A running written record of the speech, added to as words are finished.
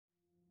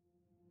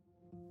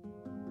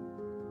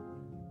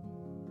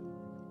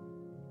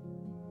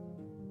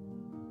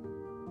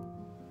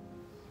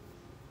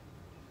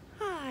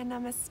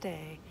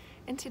Namaste.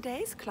 In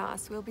today's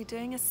class we'll be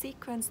doing a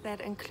sequence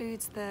that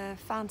includes the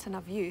Fountain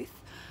of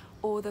Youth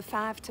or the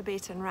 5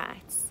 Tibetan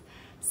rites.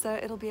 So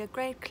it'll be a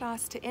great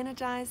class to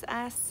energize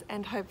us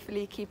and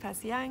hopefully keep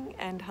us young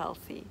and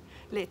healthy.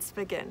 Let's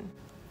begin.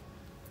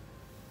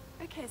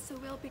 Okay, so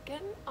we'll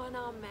begin on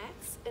our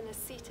mats in a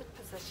seated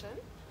position.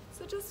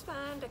 So just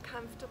find a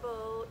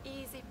comfortable,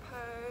 easy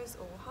pose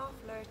or half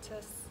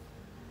lotus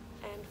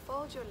and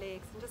fold your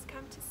legs and just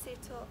come to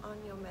settle on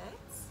your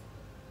mats.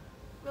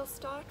 We'll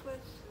start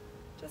with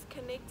just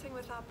connecting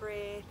with our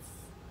breaths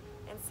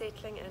and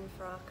settling in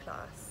for our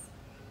class.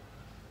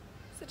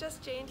 So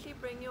just gently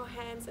bring your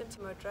hands into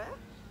mudra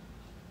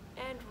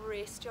and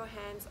rest your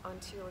hands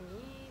onto your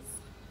knees.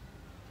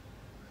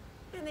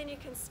 And then you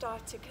can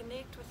start to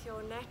connect with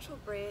your natural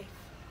breath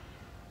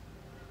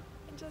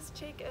and just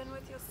check in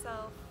with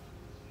yourself,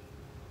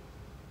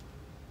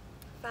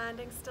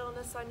 finding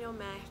stillness on your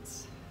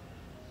mat,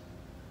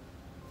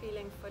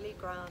 feeling fully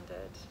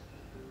grounded.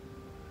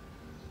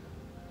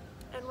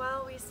 And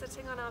while we're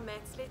sitting on our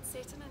mats, let's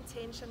set an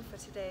intention for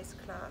today's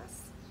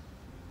class.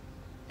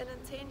 An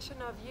intention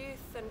of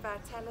youth and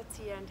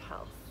vitality and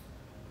health.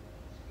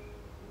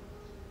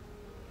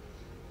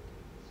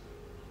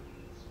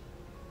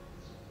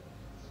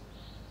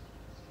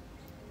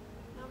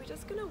 Now we're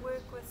just going to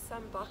work with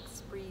some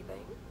box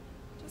breathing,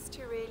 just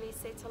to really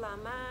settle our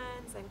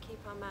minds and keep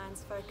our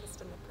minds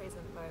focused in the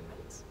present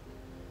moment.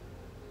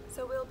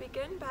 So we'll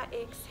begin by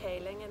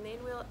exhaling, and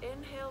then we'll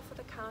inhale for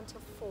the count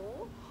of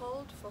 4,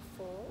 hold for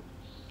 4,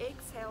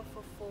 exhale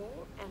for 4,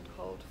 and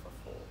hold for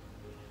 4.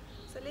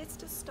 So let's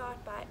just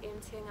start by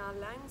emptying our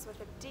lungs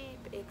with a deep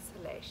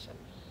exhalation.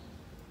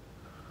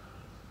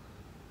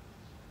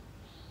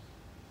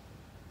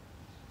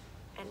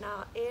 And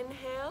now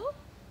inhale,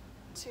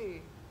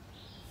 2,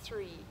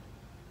 3,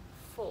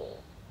 4,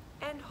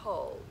 and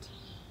hold,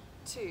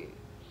 2,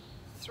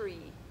 3,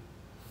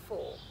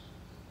 4.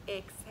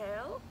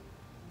 Exhale,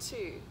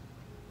 2,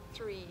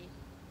 3,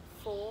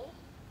 4,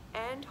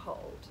 and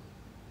hold,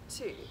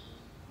 2,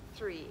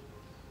 3,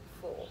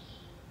 4.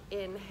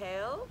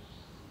 Inhale,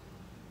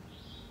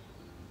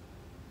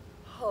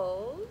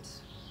 hold,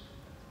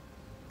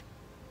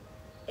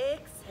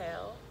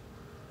 exhale,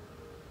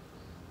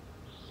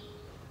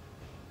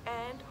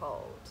 and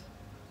hold.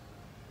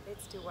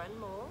 Let's do one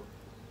more.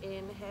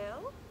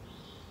 Inhale,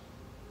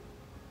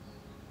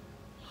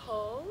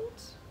 hold,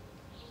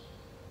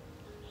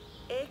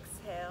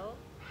 exhale,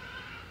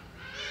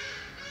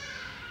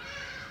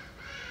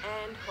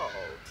 and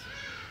hold.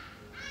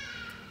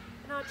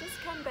 Now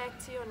just come back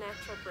to your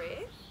natural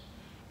breath,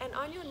 and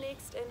on your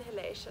next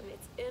inhalation,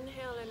 let's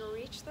inhale and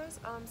reach those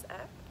arms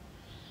up,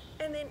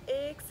 and then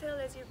exhale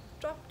as you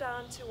drop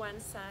down to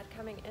one side,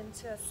 coming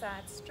into a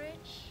side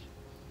stretch.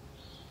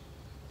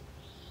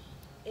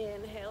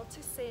 Inhale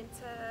to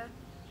center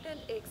and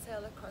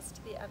exhale across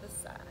to the other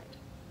side.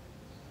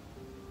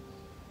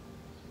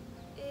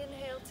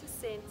 Inhale to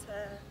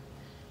center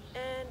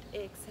and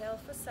exhale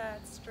for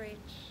side stretch.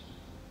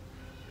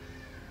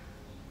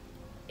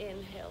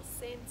 Inhale,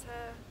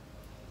 center,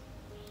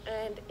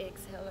 and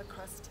exhale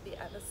across to the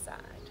other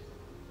side.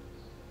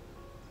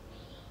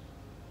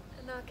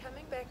 And now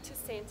coming back to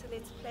center,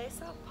 let's place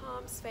our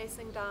palms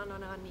facing down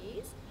on our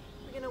knees.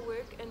 We're going to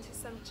work into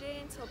some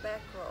gentle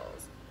back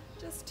rolls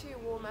just to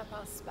warm up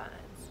our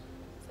spines.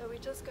 So we're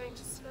just going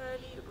to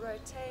slowly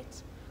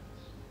rotate,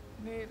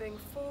 moving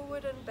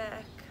forward and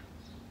back,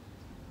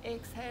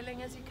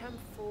 exhaling as you come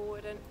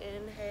forward and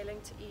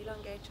inhaling to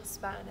elongate your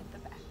spine at the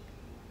back.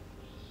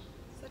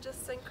 So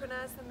just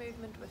synchronize the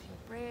movement with your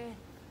breath.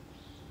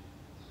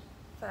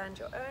 Find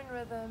your own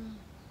rhythm.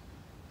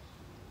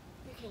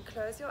 You can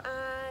close your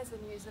eyes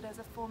and use it as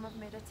a form of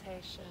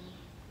meditation.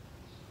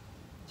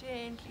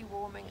 Gently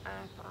warming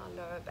up our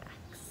lower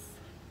backs.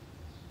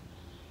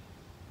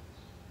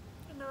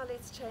 And now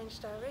let's change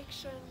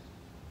direction.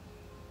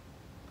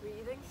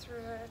 Breathing through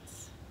it.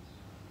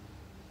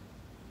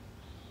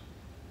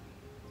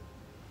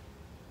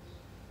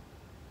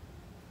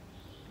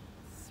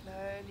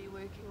 Slowly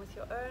working with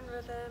your own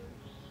rhythm,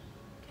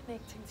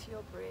 connecting to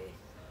your breath.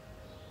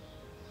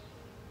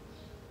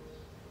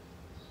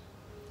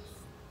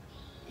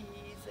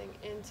 Easing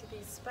into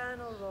these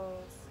spinal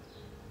rolls.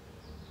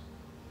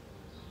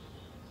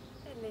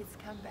 And let's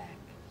come back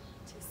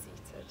to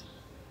seated.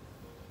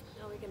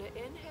 Now we're going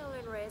to inhale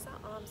and raise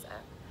our arms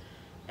up,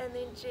 and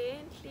then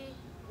gently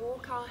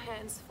walk our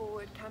hands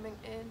forward, coming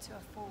into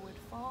a forward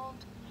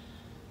fold.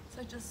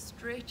 So just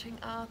stretching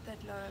out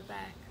that lower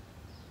back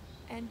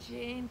and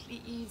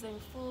gently easing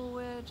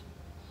forward,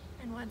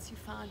 and once you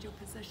found your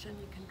position,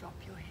 you can drop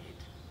your head.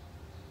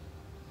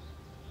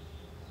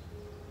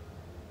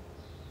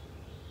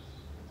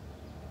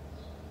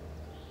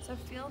 So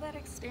feel that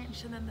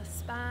extension in the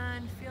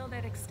spine, feel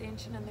that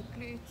extension in the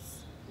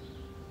glutes,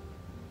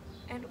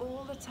 and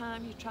all the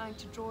time you're trying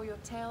to draw your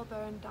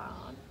tailbone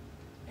down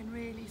and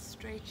really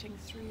stretching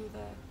through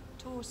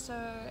the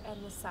torso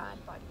and the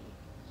side body.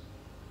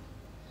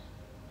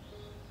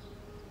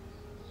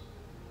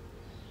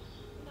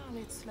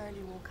 Let's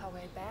slowly walk our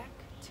way back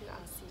to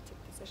our seated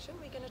position.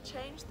 We're going to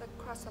change the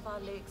cross of our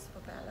legs for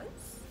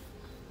balance.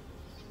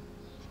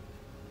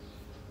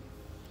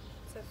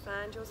 So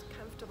find your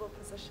comfortable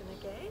position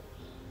again.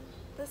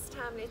 This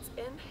time let's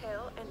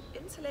inhale and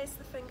interlace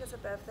the fingers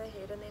above the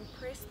head and then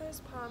press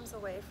those palms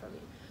away from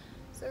you.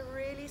 So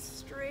really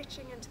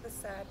stretching into the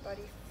side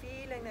body,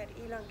 feeling that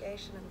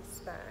elongation in the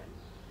spine.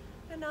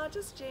 And now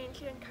just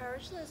gently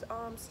encourage those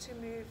arms to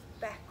move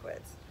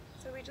backwards.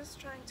 So we're just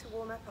trying to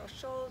warm up our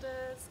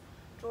shoulders,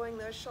 drawing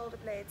those shoulder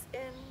blades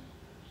in,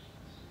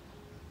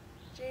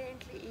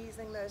 gently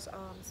easing those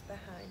arms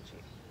behind you.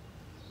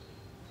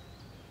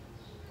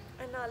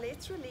 And now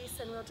let's release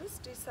and we'll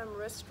just do some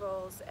wrist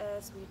rolls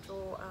as we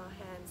draw our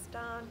hands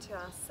down to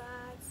our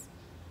sides,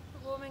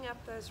 warming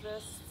up those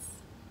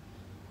wrists,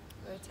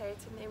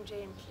 rotating them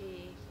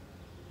gently.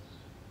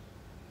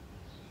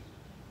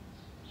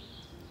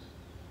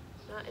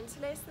 Now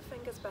interlace the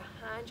fingers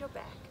behind your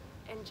back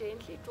and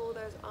gently draw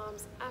those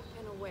arms up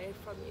and away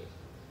from you.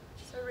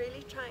 So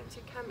really trying to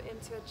come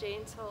into a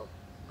gentle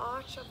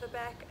arch of the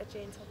back, a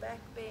gentle back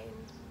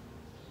bend,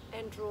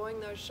 and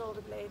drawing those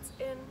shoulder blades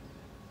in,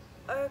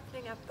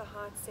 opening up the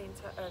heart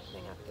center,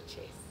 opening up the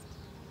chest.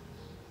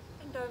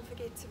 And don't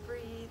forget to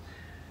breathe.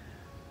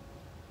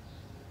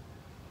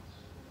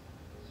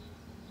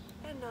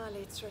 And now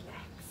let's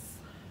relax.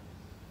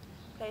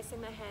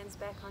 Placing the hands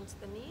back onto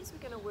the knees,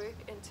 we're going to work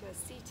into a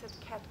seated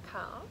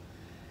cat-cow.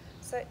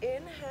 So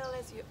inhale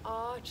as you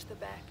arch the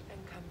back and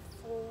come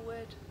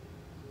forward,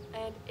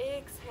 and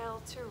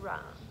exhale to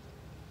round.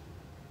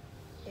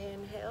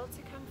 Inhale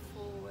to come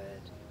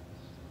forward.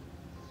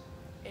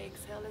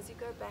 Exhale as you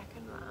go back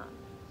and round.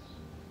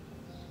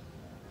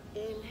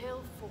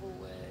 Inhale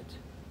forward.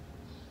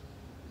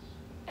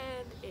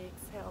 And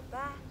exhale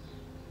back.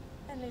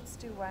 And let's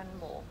do one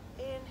more.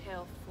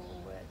 Inhale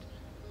forward.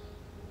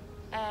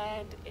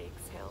 And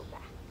exhale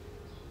back.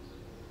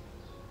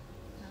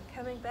 Now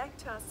coming back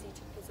to our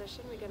seated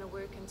position, we're going to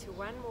work into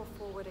one more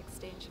forward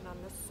extension on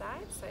this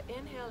side. So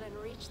inhale and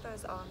reach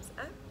those arms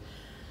up.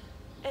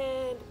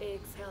 And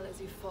exhale as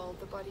you fold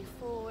the body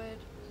forward,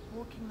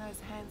 walking those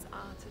hands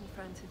out in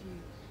front of you,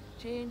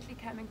 gently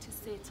coming to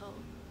settle,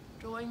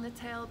 drawing the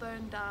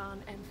tailbone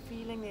down and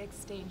feeling the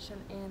extension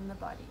in the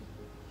body.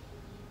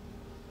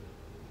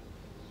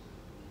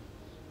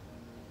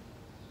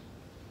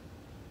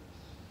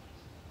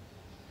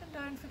 And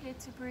don't forget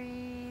to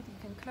breathe. You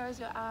can close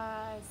your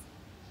eyes,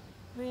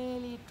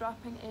 really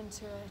dropping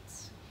into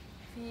it,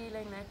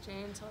 feeling that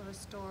gentle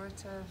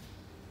restorative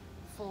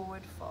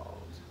forward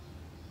fold.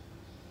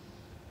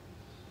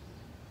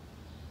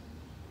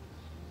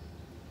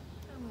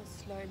 We'll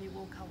slowly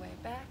walk our way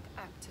back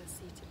up to a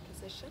seated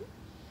position.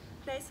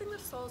 Placing the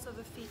soles of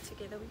the feet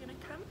together, we're going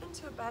to come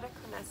into a Baddha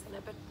Konasana,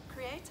 but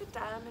create a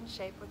diamond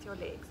shape with your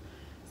legs.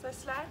 So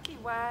slightly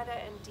wider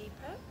and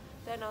deeper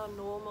than our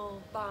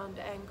normal bound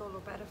angle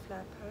or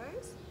butterfly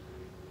pose.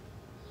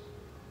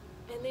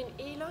 And then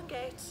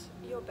elongate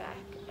your back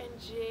and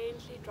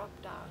gently drop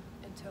down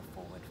into a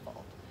forward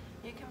fold.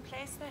 You can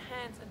place the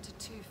hands into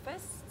two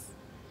fists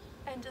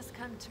and just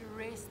come to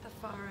rest the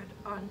forehead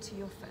onto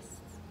your fists.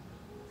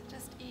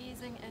 Just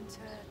easing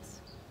into it.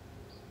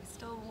 We're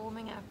still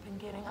warming up and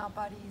getting our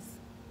bodies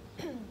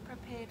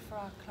prepared for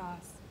our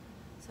class.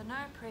 So no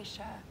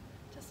pressure,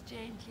 just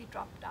gently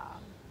drop down.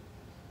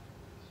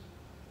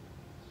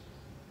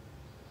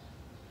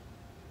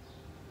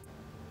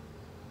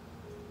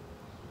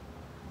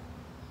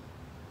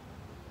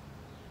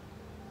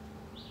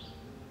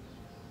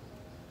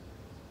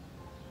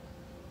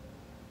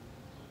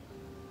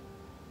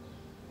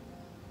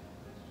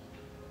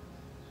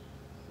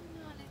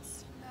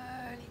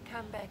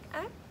 Come back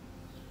up,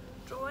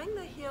 drawing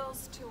the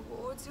heels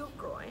towards your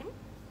groin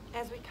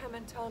as we come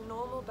into our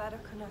normal Baddha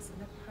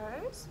Konasana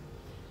pose.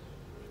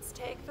 Let's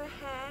take the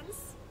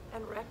hands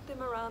and wrap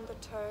them around the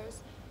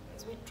toes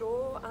as we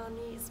draw our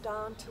knees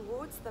down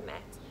towards the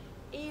mat.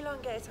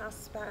 Elongate our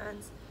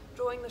spines,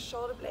 drawing the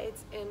shoulder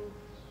blades in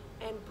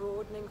and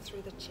broadening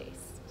through the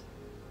chest.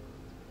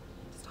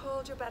 Just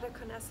hold your Baddha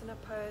Konasana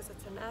pose.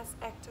 It's a nice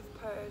active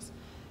pose.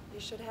 You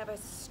should have a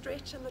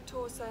stretch in the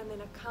torso and then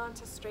a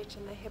counter stretch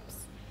in the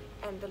hips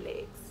and the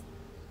legs.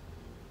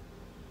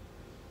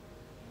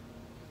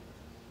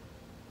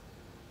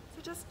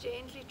 So just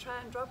gently try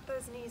and drop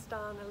those knees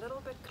down a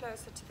little bit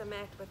closer to the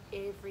mat with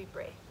every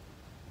breath.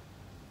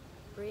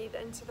 Breathe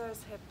into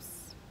those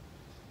hips.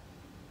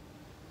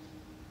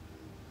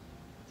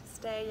 To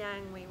stay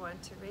young, we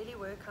want to really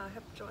work our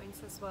hip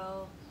joints as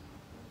well,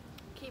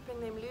 keeping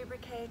them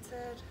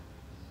lubricated,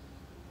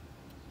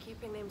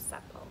 keeping them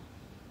supple.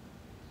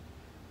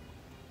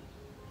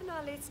 And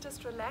now let's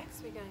just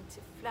relax. We're going to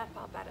flap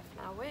our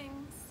butterfly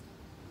wings,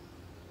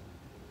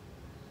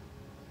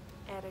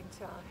 adding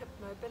to our hip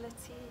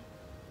mobility.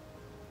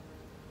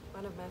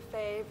 One of my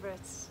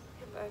favorite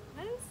hip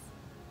openers.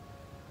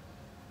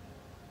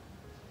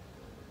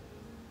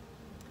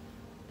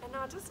 And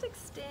now just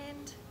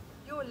extend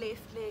your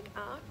left leg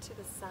out to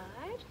the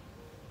side.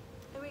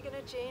 And we're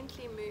going to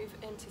gently move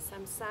into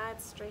some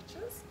side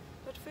stretches.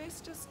 But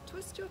first just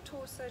twist your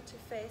torso to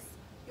face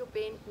your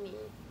bent knee.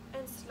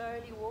 And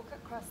slowly walk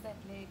across that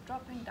leg,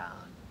 dropping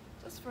down,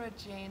 just for a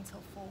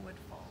gentle forward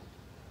fold.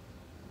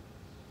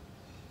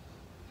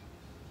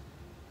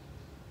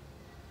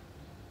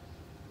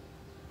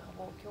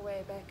 Now walk your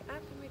way back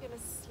up, and we're going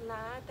to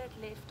slide that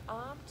left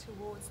arm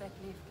towards that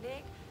left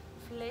leg,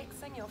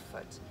 flexing your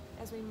foot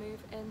as we move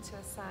into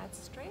a side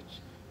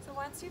stretch. So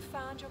once you've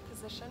found your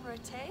position,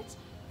 rotate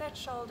that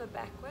shoulder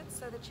backwards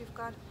so that you've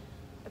got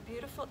a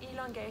beautiful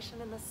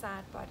elongation in the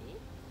side body,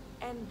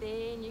 and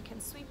then you can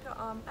sweep your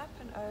arm up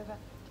and over.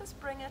 Just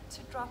bring it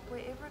to drop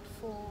wherever it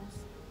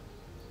falls.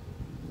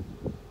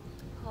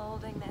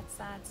 Holding that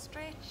side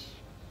stretch.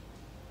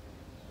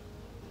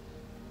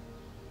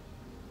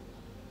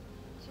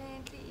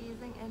 Gently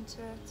easing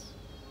into it.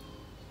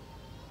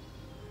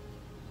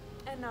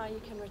 And now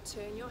you can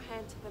return your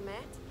hand to the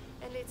mat,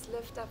 and let's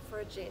lift up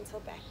for a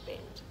gentle back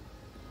bend.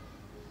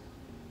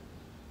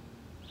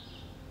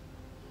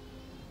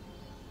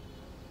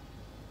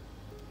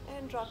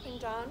 And dropping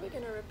down, we're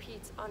going to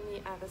repeat on the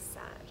other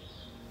side.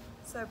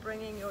 So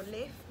bringing your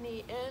left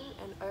knee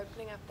in and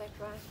opening up that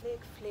right leg,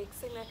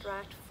 flexing that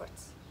right foot.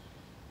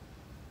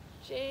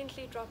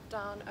 Gently drop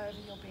down over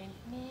your bent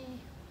knee.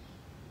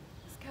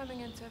 Just coming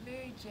into a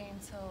very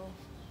gentle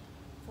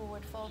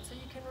forward fold, so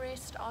you can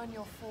rest on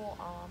your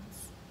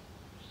forearms,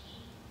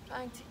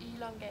 trying to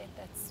elongate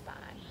that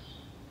spine.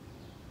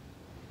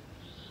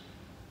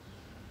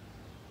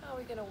 Now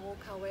we're going to walk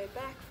our way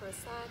back for a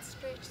side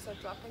stretch, so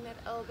dropping that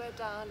elbow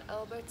down,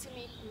 elbow to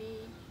meet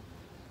knee,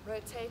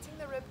 rotating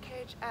the rib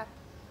cage up,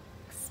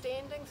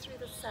 extending through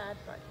the side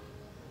body.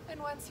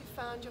 And once you've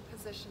found your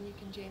position, you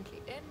can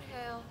gently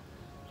inhale,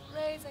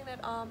 raising that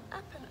arm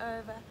up and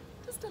over.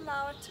 Just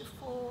allow it to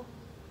fall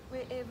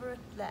wherever it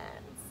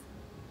lands.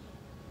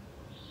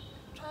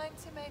 Trying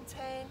to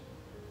maintain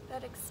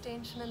that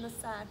extension in the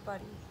side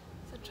body.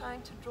 So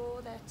trying to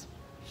draw that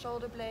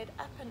shoulder blade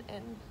up and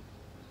in.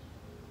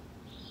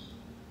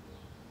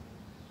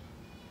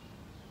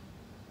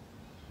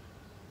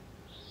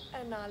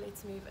 And now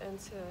let's move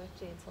into a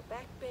gentle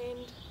back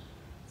bend,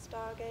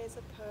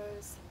 stargazer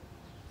pose.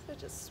 So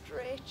just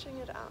stretching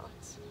it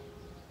out,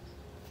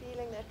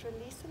 feeling that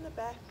release in the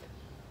back,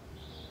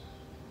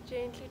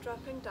 gently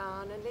dropping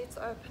down, and let's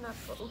open up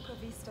for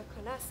Upavista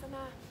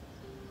Konasana,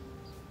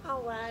 our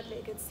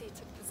wide-legged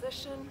seated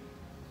position.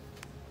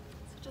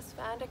 So just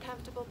find a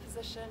comfortable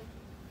position,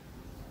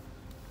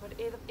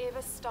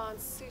 whatever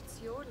stance suits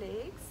your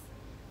legs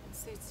and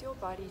suits your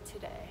body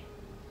today.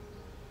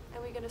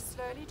 And we're going to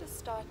slowly just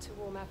start to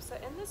warm up. So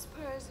in this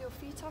pose, your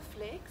feet are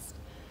flexed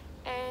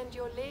and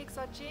your legs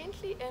are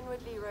gently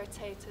inwardly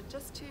rotated,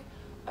 just to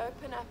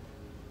open up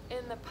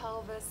in the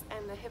pelvis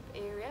and the hip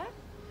area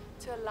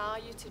to allow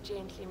you to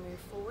gently move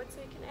forward. So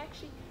you can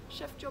actually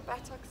shift your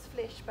buttocks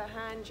flesh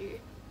behind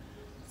you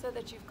so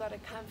that you've got a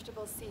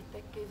comfortable seat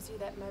that gives you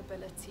that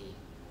mobility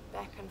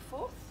back and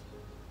forth.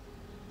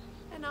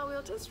 And now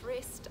we'll just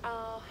rest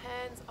our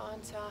hands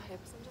onto our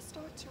hips and just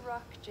start to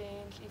rock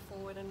gently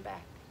forward and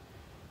back.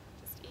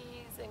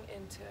 Easing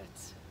into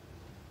it.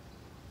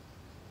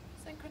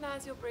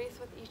 Synchronize your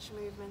breath with each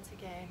movement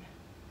again.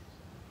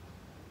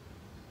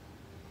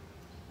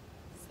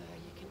 So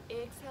you can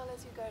exhale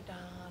as you go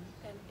down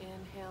and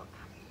inhale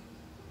up.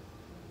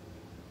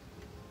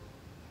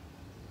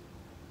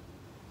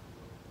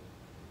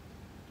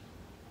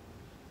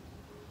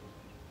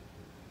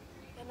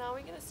 And now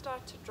we're going to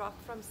start to drop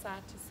from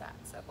side to side.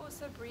 So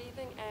also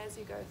breathing as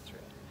you go through.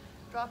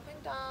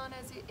 Dropping down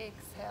as you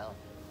exhale.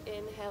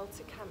 Inhale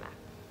to come up.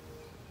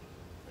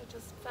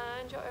 Just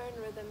find your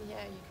own rhythm here.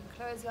 You can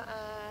close your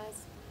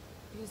eyes,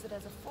 use it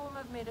as a form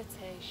of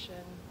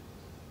meditation.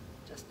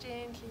 Just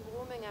gently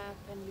warming up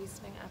and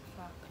loosening up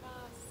for our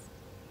class.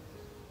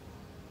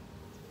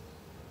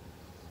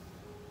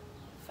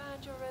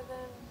 Find your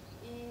rhythm,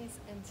 ease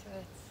into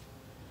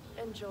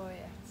it, enjoy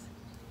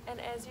it. And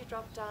as you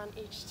drop down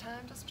each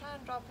time, just try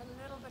and drop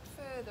a little bit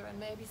further and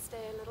maybe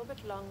stay a little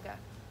bit longer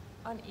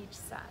on each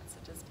side.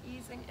 So just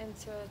easing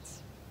into it,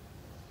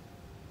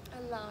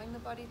 allowing the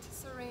body to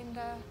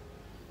surrender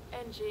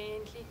and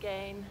gently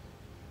gain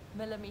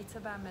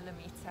millimeter by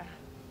millimeter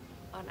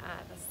on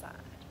either side.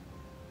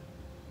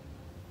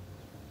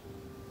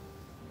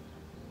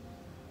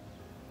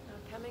 Now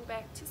coming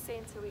back to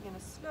center, we're going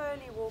to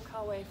slowly walk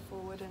our way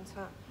forward into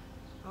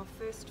our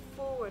first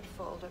forward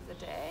fold of the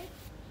day.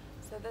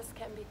 So this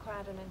can be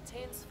quite an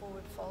intense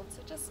forward fold,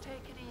 so just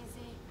take it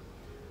easy,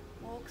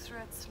 walk through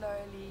it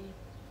slowly,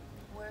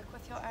 work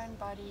with your own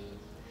body,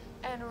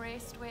 and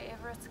rest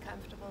wherever it's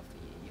comfortable for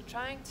you. You're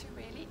trying to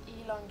really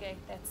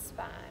elongate that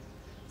spine.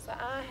 So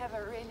I have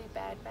a really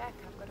bad back.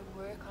 I've got to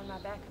work on my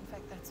back. In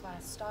fact, that's why I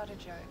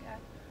started yoga,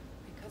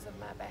 because of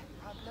my back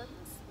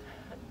problems.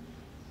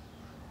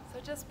 So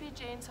just be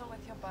gentle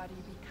with your body,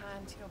 be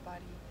kind to your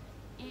body,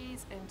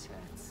 ease into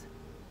it.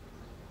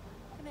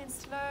 And then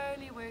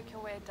slowly work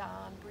your way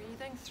down,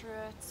 breathing through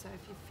it. So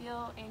if you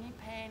feel any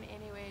pain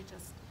anywhere,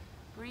 just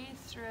breathe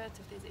through it.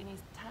 If there's any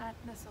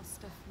tightness or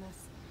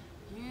stiffness,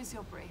 use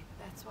your breath.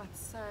 That's what's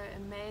so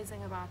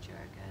amazing about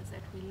yoga, is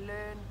that we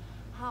learn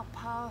how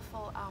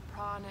powerful our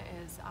prana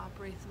is, our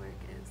breath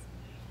work is.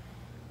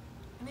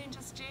 And then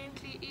just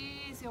gently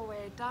ease your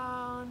way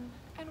down,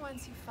 and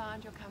once you've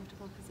found your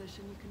comfortable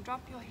position, you can drop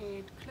your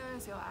head,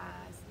 close your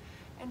eyes,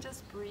 and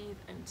just breathe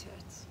into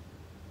it.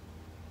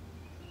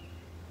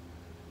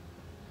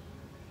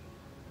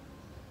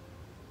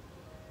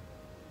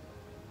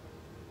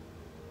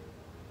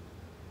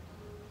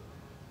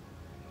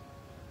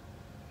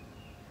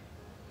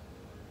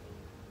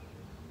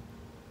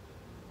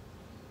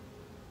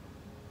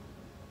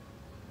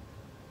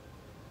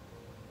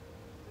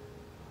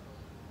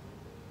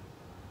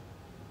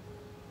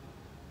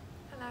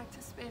 I like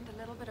to spend a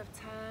little bit of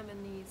time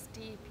in these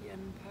deep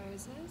yin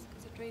poses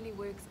because it really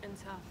works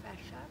into our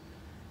fascia.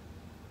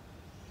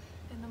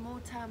 And the more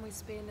time we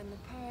spend in the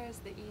pose,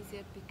 the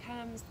easier it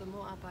becomes, the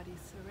more our bodies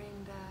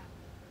surrender.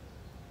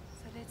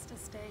 So let's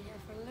just stay here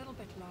for a little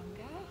bit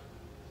longer.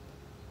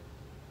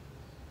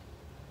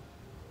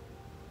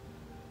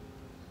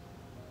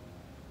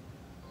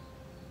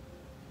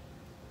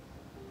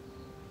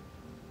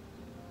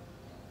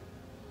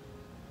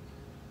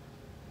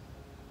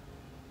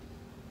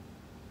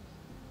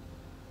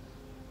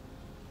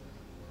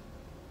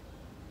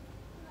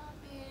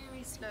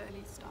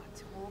 Slowly start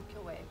to walk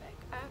your way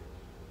back up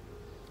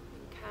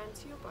and kind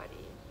to your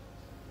body.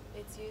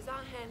 Let's use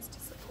our hands to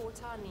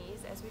support our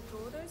knees as we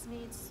draw those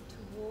knees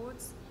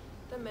towards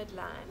the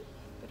midline,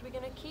 but we're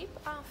going to keep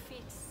our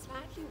feet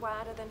slightly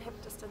wider than hip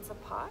distance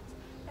apart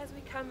as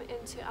we come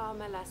into our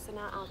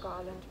malasana, our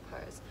garland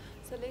pose.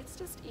 So let's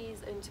just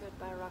ease into it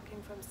by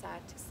rocking from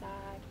side to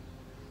side.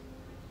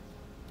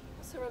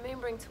 Also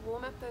remembering to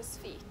warm up those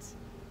feet.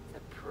 So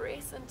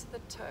press into the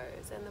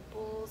toes and the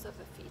balls of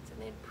the feet,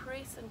 and then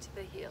press into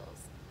the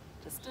heels.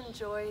 Just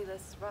enjoy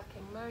this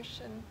rocking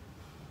motion.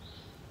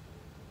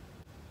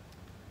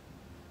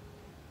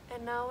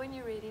 And now when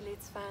you're ready,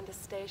 let's find a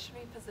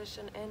stationary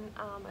position in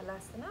our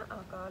malasana,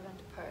 our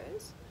garland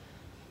pose.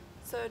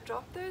 So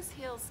drop those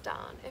heels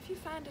down. If you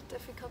find it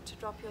difficult to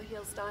drop your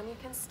heels down, you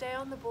can stay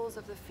on the balls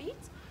of the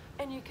feet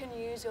and you can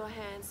use your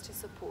hands to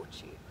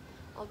support you.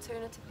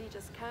 Alternatively,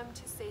 just come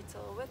to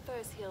settle with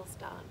those heels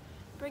down,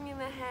 bringing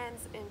the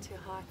hands into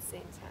heart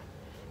center,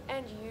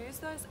 and use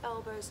those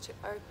elbows to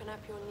open up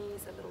your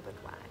knees a little bit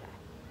wider.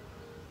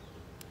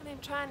 And then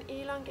try and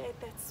elongate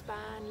that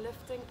spine,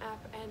 lifting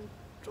up and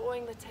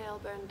drawing the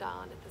tailbone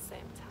down at the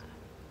same time.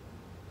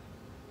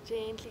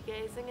 Gently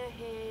gazing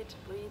ahead,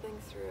 breathing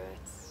through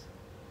it.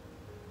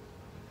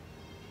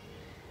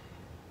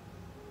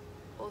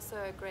 Also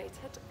a great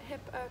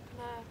hip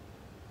opener.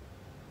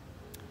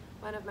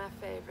 One of my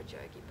favorite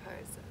yogi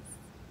poses.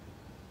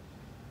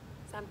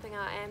 Something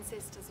our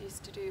ancestors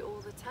used to do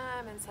all the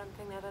time, and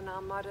something that in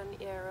our modern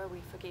era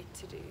we forget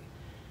to do,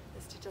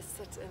 is to just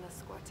sit in a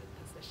squatted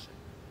position.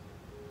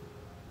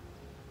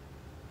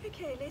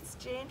 Okay, let's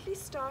gently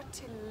start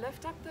to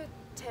lift up the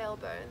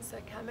tailbone, so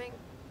coming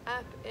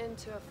up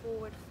into a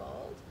forward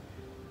fold,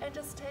 and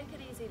just take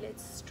it easy.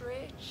 Let's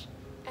stretch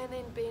and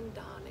then bend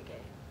down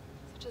again.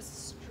 So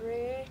just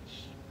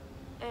stretch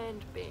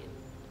and bend,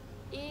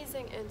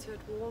 easing into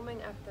it,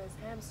 warming up those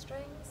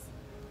hamstrings.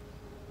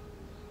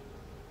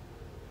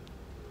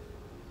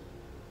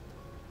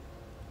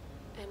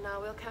 And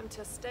now we'll come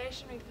to a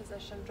stationary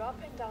position,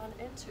 dropping down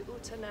into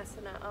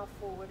Uttanasana, our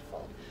forward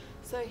fold.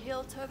 So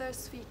heel toe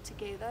those feet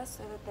together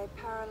so that they're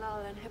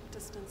parallel and hip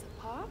distance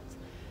apart.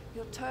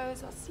 Your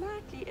toes are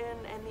slightly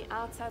in and the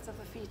outsides of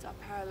the feet are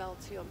parallel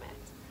to your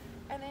mat.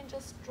 And then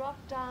just drop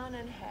down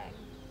and hang.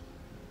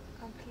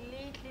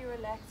 Completely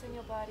relaxing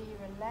your body,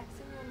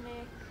 relaxing your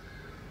neck.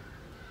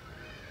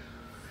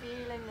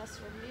 Feeling this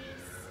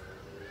release.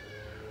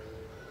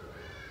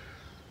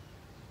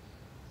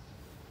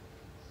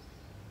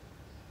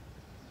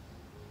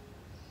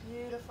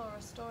 Beautiful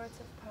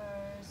restorative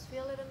pose.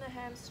 Feel it in the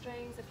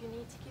hamstrings. If you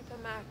need to keep a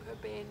micro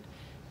bend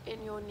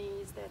in your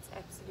knees, that's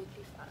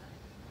absolutely fine.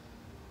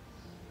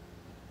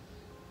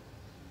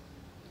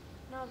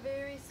 Now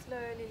very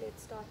slowly,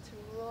 let's start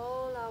to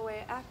roll our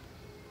way up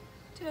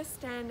to a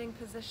standing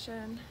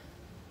position.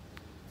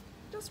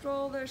 Just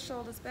roll those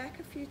shoulders back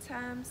a few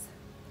times.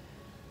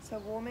 So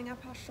warming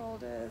up our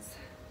shoulders.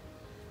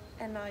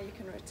 And now you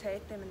can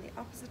rotate them in the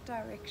opposite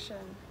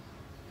direction.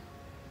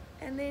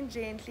 And then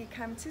gently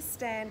come to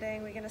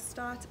standing. We're going to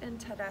start in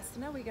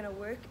Tadasana. We're going to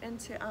work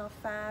into our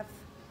 5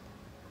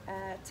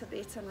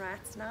 Tibetan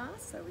rites now.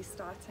 So we're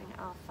starting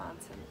our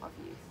fountain of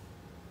youth.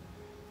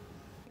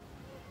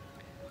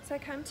 So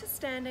come to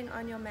standing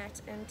on your mat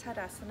in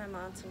Tadasana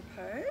mountain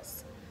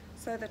pose.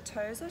 So the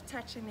toes are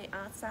touching, the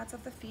outsides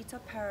of the feet are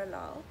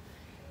parallel.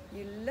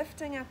 You're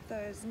lifting up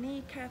those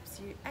kneecaps,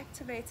 you're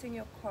activating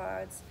your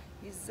quads,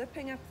 you're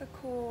zipping up the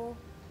core,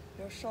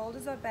 your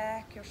shoulders are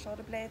back, your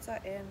shoulder blades are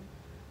in.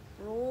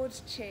 Broad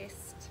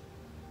chest,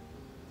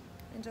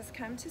 and just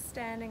come to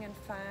standing and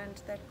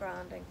find that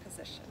grounding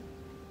position.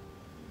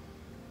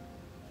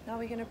 Now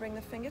we're going to bring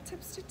the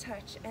fingertips to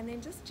touch and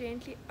then just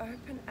gently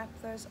open up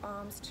those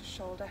arms to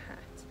shoulder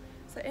height.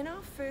 So in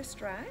our first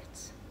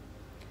right,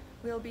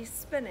 we'll be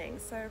spinning,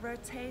 so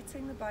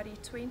rotating the body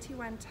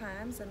 21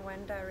 times in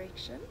one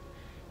direction,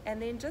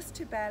 and then just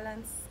to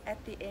balance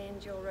at the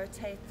end, you'll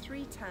rotate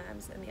 3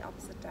 times in the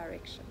opposite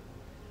direction.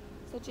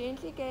 So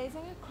gently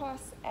gazing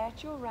across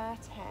at your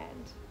right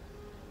hand,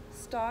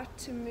 start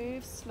to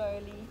move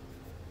slowly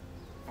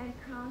and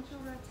count your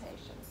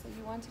rotations. So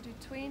you want to do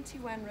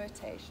 21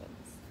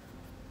 rotations.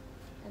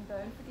 And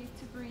don't forget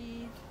to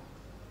breathe.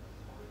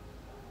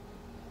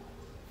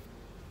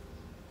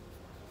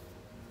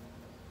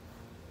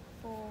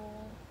 4.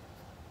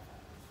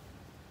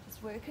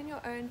 Just work in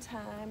your own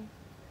time. 5.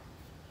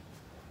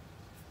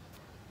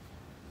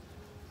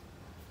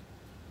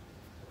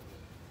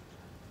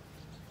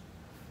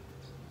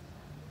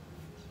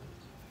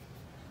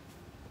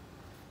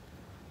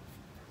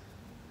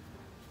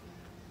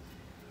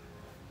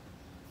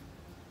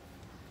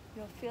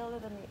 You'll feel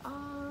it in the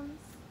arms.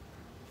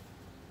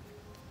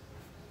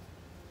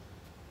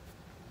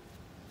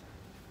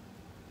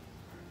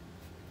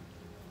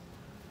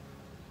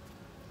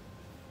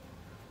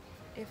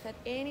 If at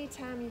any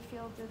time you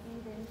feel dizzy,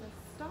 then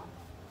just stop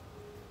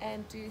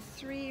and do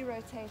 3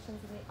 rotations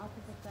in the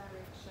opposite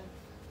direction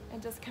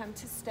and just come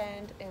to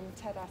stand in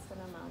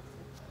Tadasana Mountain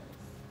Pose.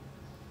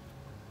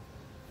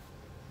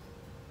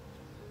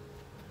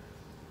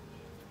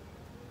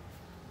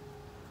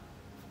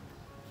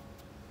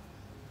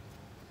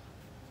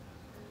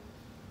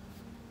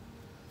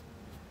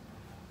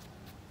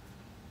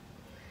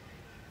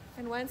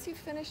 And once you've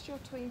finished your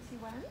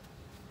 21,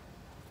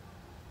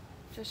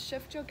 just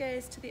shift your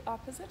gaze to the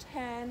opposite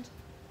hand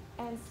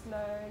and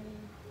slowly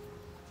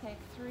take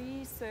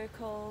 3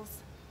 circles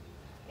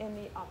in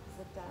the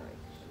opposite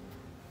direction.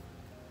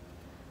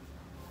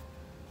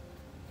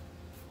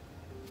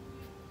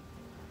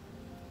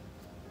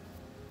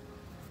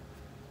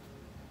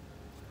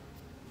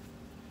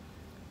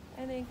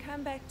 And then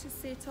come back to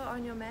settle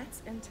on your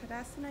mat in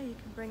Tadasana. You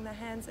can bring the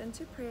hands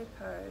into prayer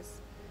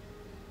pose.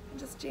 And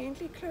just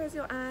gently close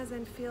your eyes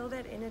and feel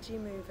that energy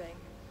moving.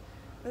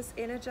 This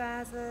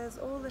energizes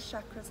all the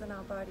chakras in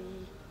our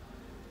body,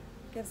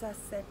 gives us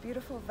that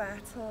beautiful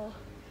vital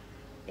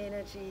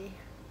energy.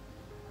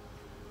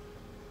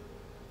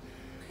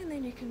 And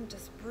then you can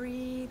just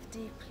breathe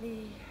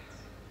deeply,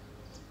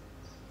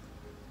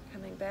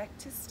 coming back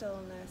to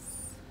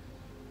stillness.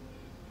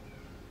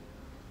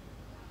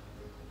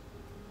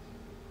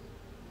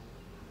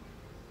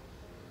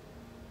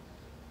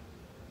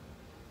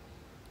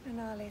 And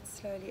now let's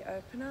slowly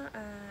open our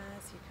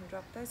eyes. You can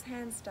drop those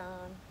hands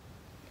down.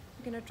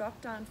 We're going to drop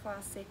down for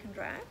our second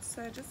right,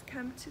 so just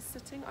come to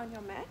sitting on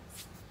your mat.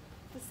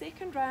 The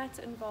second right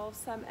involves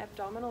some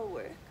abdominal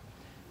work,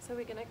 so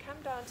we're going to come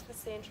down to the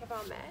center of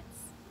our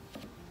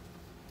mats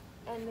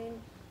and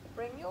then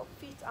bring your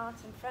feet out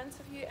in front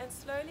of you and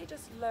slowly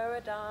just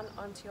lower down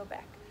onto your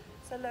back.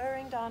 So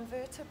lowering down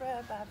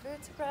vertebra by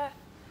vertebra,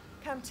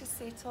 come to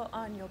settle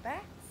on your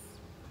backs.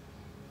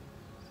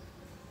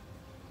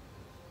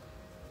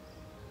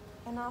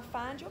 And now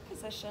find your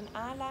position.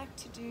 I like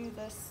to do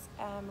this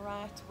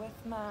right with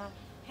my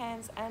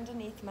hands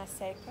underneath my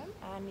sacrum.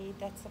 I need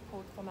that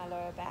support for my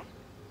lower back.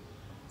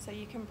 So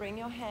you can bring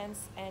your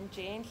hands and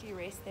gently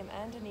rest them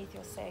underneath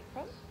your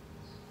sacrum.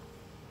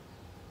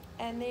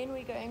 And then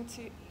we're going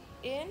to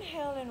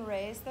inhale and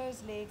raise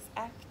those legs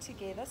up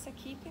together. So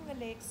keeping the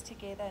legs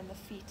together and the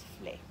feet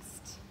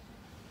flexed.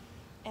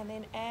 And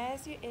then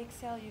as you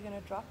exhale, you're going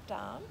to drop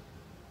down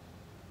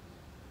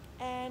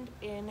and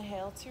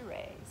inhale to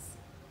raise.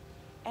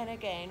 And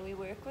again, we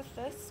work with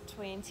this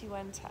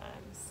 21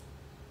 times.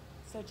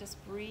 So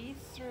just breathe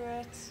through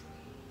it,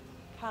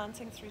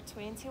 counting through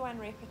 21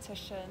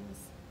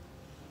 repetitions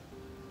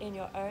in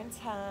your own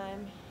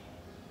time.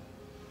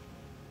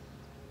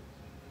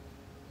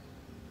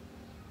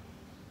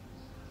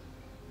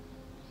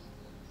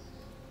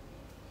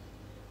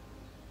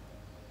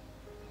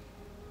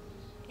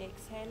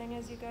 Exhaling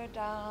as you go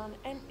down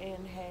and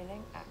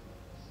inhaling up.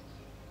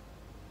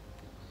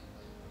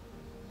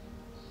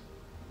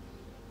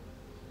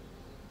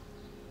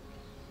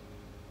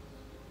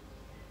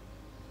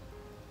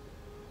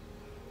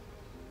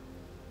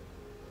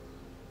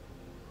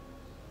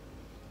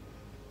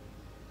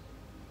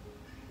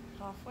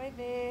 Halfway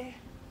there.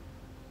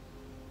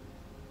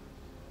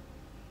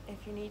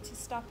 If you need to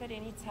stop at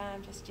any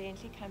time, just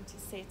gently come to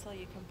settle.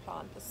 You can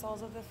plant the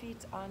soles of the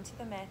feet onto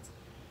the mat,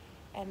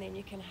 and then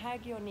you can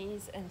hug your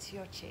knees into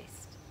your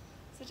chest.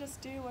 So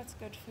just do what's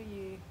good for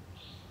you.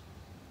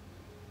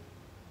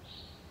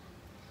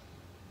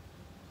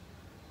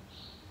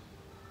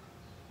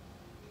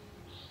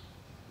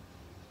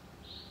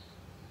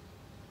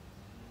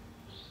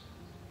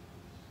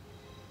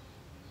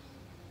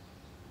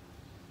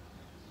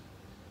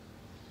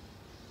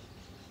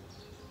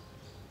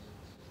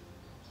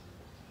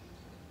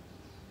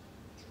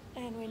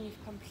 And when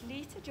you've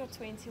completed your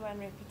 21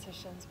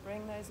 repetitions,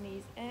 bring those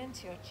knees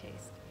into your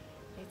chest.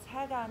 Let's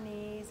hug our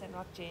knees and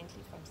rock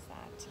gently from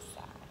side to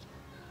side.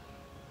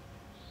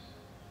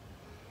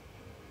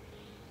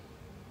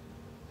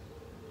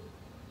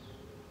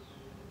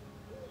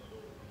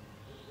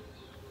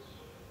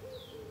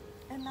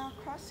 And now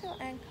cross your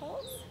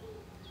ankles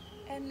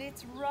and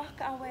let's rock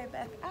our way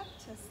back up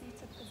to a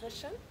seated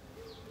position.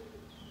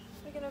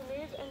 We're going to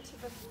move into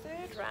the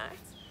third right,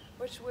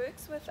 which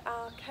works with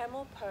our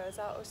camel pose,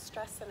 our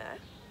Ustrasana.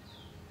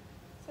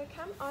 So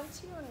come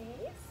onto your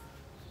knees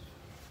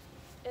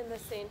in the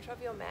center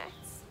of your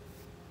mats,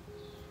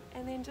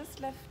 and then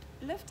just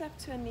lift up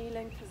to a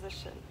kneeling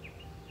position.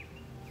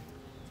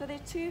 So there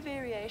are two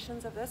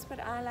variations of this, but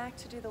I like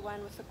to do the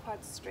one with the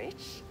quad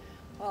stretch,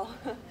 well,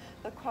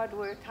 the quad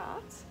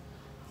workout.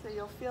 So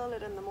you'll feel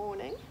it in the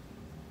morning.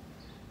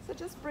 So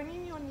just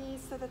bringing your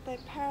knees so that they're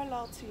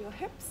parallel to your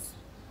hips.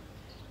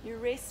 You're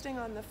resting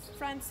on the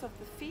fronts of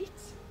the feet,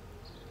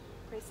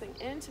 pressing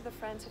into the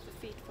front of the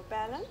feet for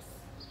balance.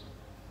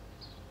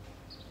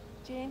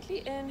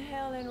 Gently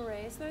inhale and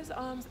raise those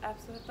arms up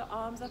so that the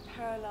arms are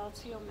parallel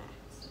to your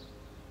mat.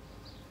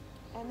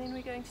 And then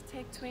we're going to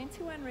take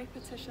 21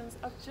 repetitions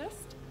of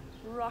just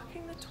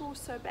rocking the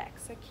torso back.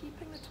 So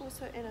keeping the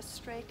torso in a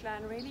straight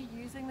line, really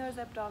using those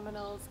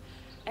abdominals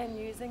and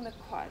using the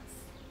quads.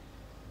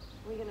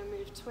 We're going to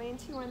move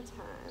 21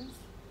 times.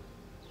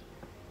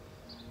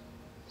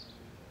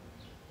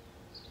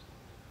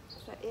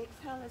 So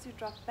exhale as you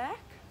drop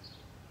back,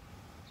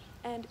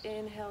 and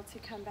inhale to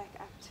come back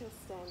up to a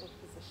standing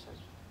position.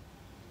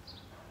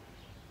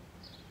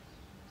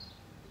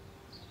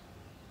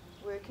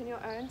 Work in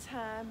your own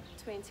time,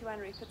 21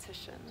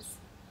 repetitions.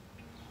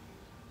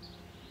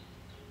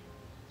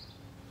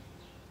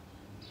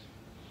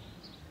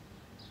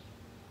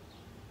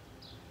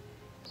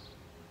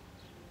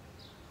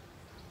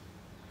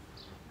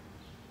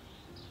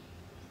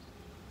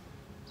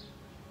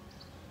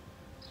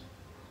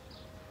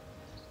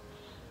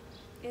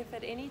 If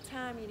at any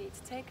time you need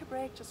to take a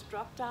break, just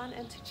drop down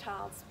into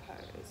child's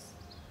pose.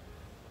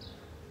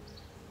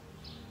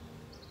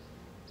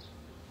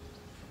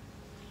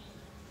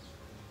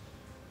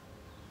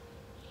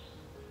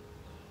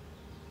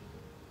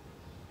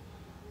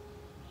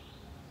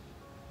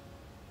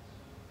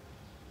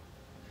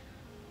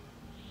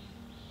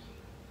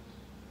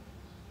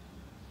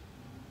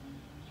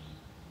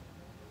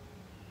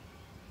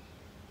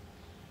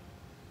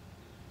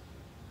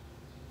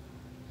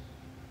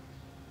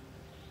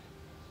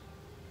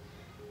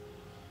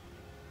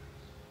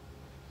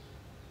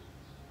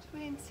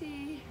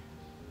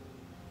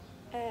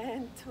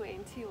 And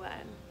 21.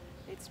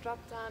 Let's drop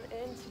down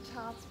into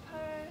child's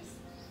pose.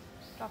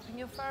 Dropping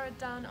your forehead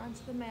down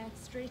onto the mat,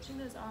 stretching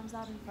those arms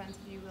out in front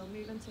of you. We'll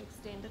move into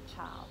extended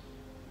child.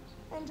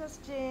 And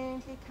just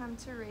gently come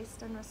to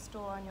rest and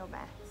restore on your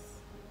mats.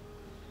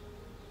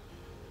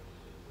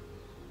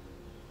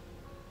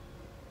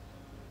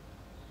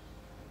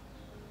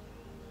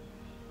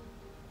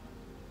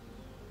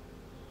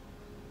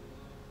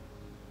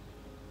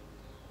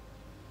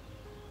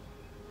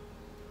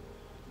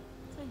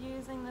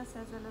 Using this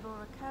as a little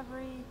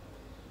recovery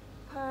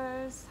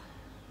pose.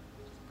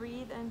 Just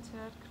breathe into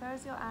it,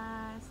 close your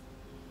eyes.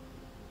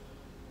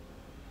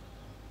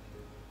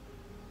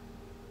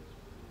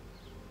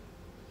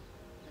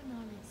 And now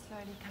let's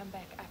slowly come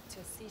back up to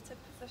a seated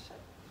position.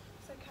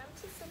 So come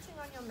to sitting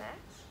on your mat,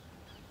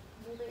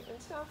 moving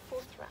into our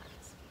fourth round.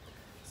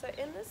 So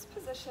in this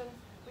position,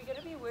 we're going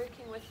to be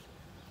working with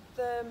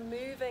the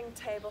moving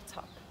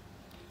tabletop.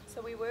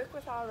 So we work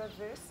with our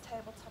reverse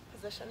tabletop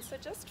position. So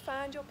just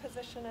find your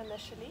position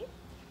initially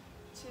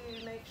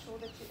to make sure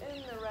that you're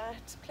in the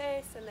right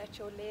place and that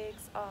your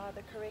legs are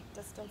the correct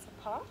distance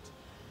apart.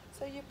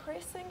 So you're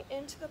pressing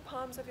into the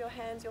palms of your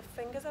hands, your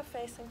fingers are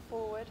facing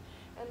forward,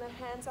 and the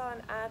hands are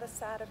on either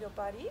side of your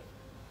body.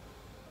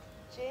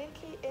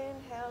 Gently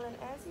inhale, and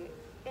as you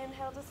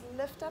inhale, just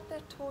lift up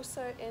that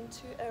torso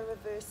into a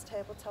reverse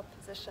tabletop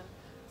position.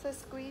 So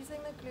squeezing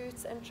the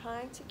glutes and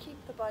trying to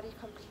keep the body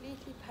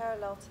completely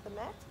parallel to the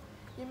mat.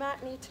 You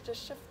might need to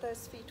just shift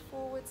those feet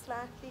forward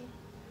slightly.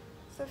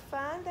 So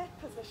find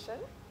that position.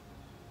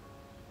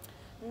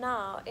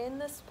 Now, in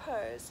this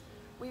pose,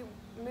 we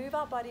move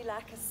our body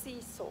like a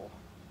seesaw.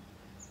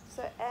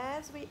 So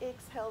as we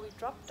exhale, we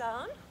drop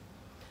down,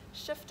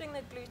 shifting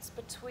the glutes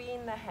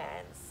between the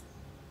hands.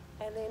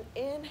 And then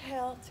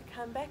inhale to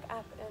come back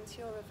up into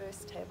your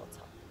reverse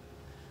tabletop.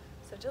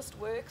 So just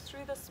work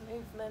through this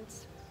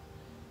movement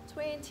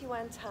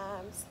 21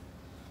 times,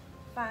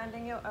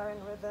 finding your own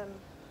rhythm.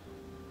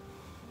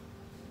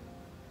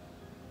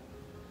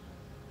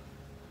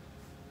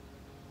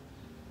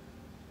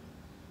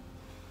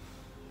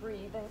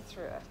 Breathing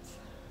through it.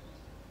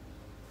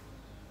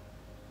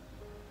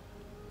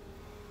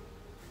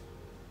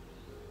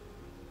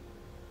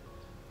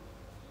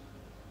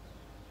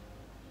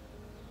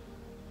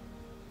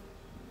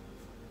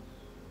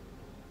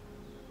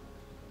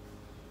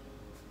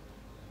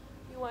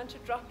 You want to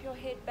drop your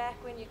head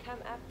back when you come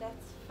up, that's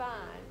fine.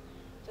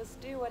 Just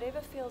do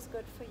whatever feels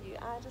good for you.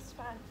 I just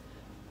find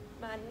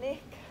my neck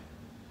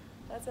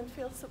doesn't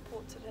feel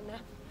supported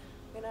enough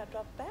when I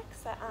drop back,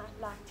 so I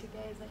like to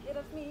gaze ahead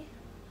of me.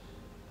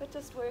 But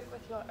just work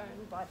with your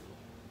own body.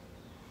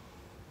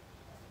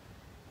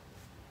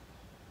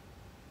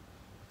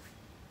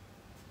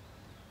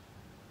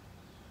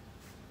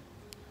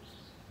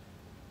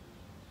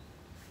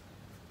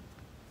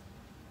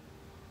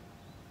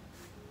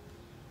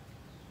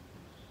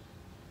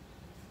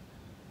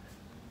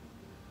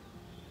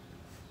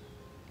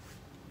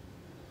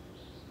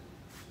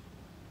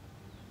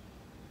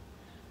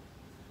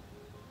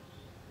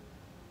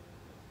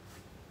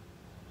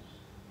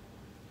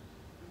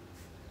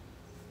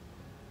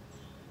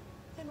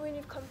 And when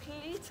you've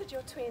completed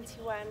your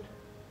 21,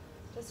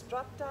 just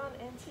drop down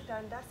into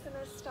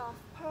Dandasana staff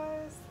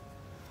pose.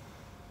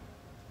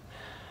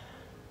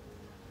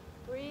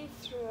 Breathe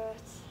through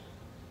it.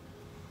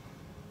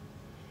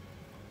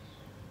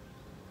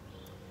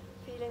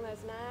 Feeling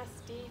those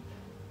nice deep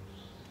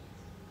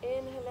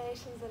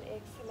inhalations and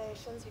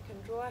exhalations. You can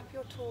draw up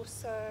your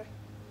torso,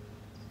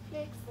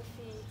 flex the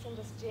feet, and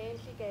just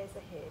gently gaze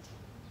ahead.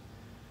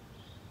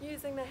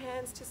 Using the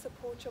hands to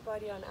support your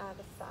body on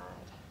either side.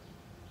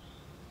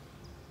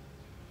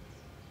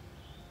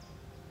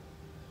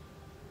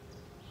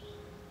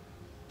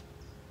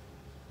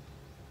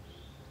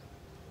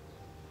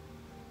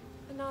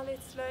 And now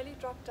let's slowly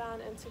drop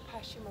down into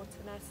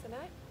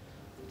Paschimottanasana.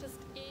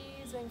 Just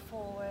easing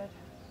forward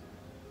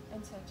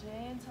into a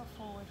gentle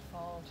forward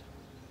fold.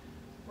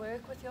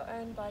 Work with your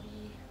own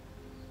body,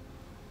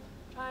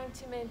 trying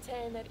to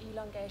maintain that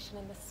elongation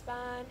in the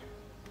spine.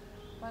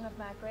 One of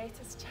my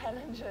greatest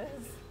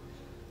challenges.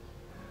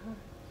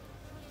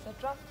 So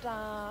drop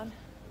down,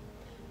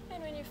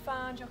 and when you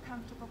find your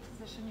comfortable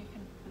position, you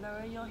can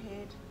lower your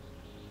head,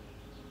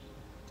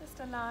 just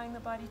allowing the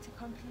body to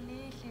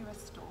completely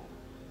restore.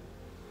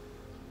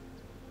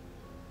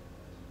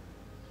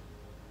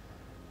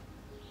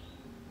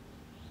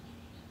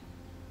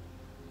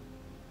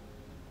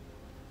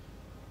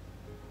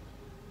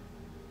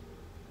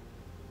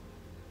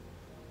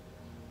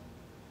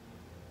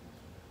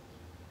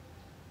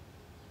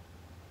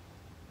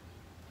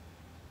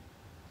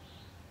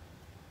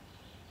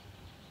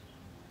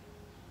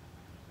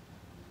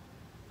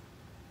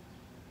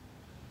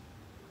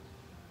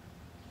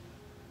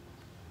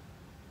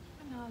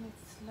 Now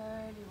let's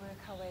slowly work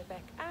our way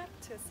back up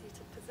to a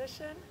seated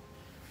position.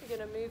 We're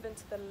going to move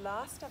into the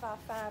last of our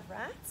 5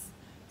 rights.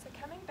 So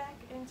coming back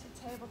into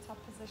tabletop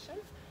position,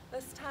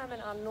 this time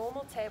in our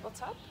normal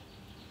tabletop.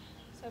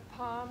 So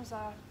palms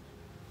are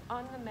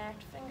on the mat,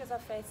 fingers are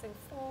facing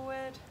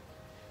forward,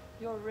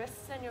 your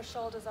wrists and your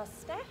shoulders are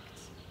stacked,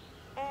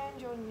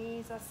 and your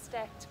knees are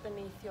stacked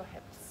beneath your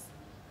hips.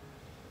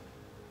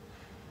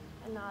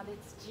 And now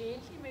let's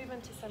gently move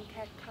into some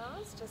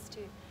cat-cows just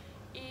to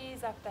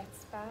ease up that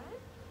spine.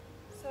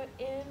 So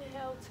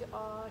inhale to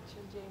arch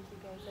and gently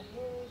gaze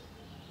ahead.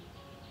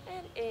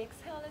 And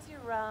exhale as you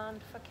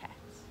round for cat.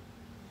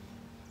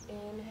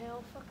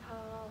 Inhale for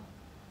cow.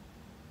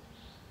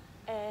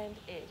 And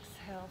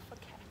exhale for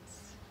cat.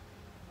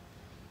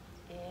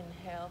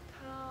 Inhale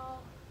cow.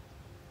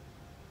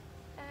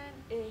 And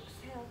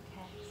exhale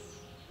cat.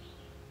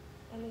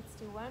 And let's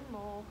do one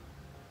more.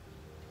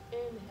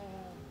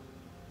 Inhale.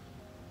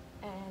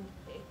 And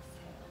exhale.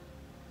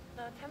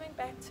 Now coming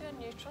back to a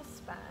neutral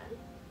spine,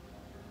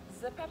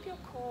 zip up your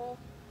core,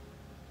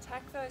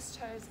 tuck those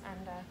toes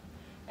under,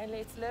 and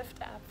let's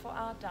lift up for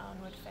our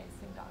downward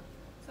facing dog.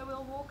 So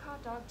we'll walk our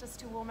dog just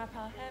to warm up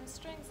our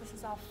hamstrings. This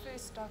is our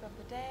first dog of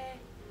the day.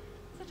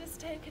 So just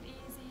take it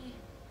easy,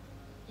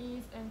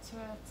 ease into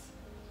it,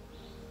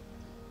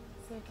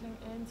 settling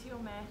into your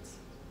mat,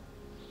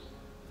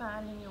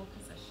 finding your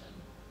position.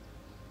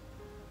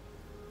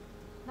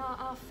 Now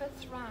our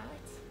 5th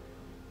right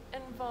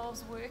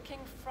involves working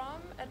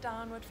from a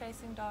downward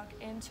facing dog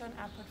into an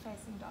upward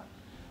facing dog.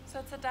 So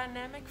it's a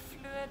dynamic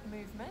fluid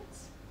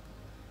movement.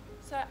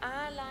 So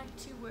I like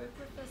to work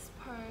with this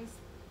pose,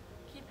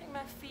 keeping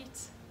my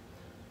feet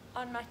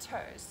on my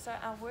toes. So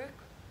I work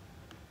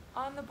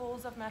on the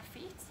balls of my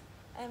feet,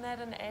 and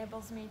that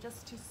enables me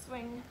just to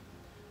swing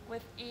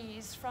with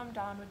ease from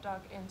downward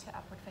dog into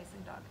upward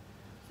facing dog.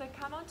 So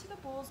come onto the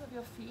balls of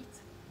your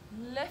feet,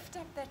 lift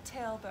up that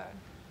tailbone,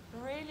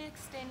 really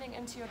extending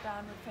into your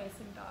downward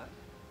facing dog,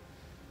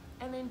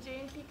 and then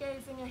gently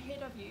gazing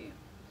ahead of you.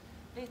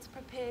 Let's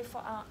prepare for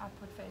our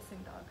upward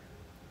facing dog.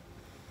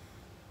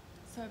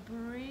 So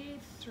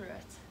breathe through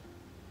it.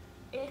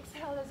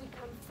 Exhale as you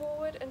come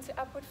forward into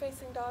upward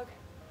facing dog,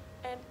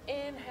 and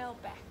inhale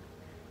back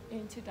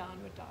into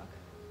downward dog.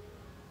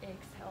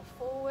 Exhale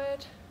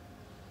forward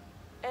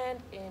and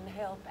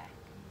inhale back.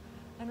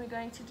 And we're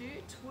going to do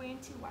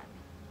 21.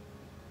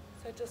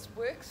 So just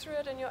work through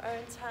it in your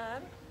own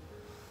time,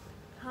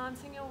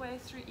 counting your way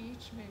through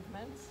each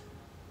movement,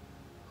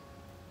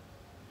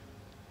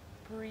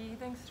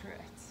 breathing through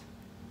it.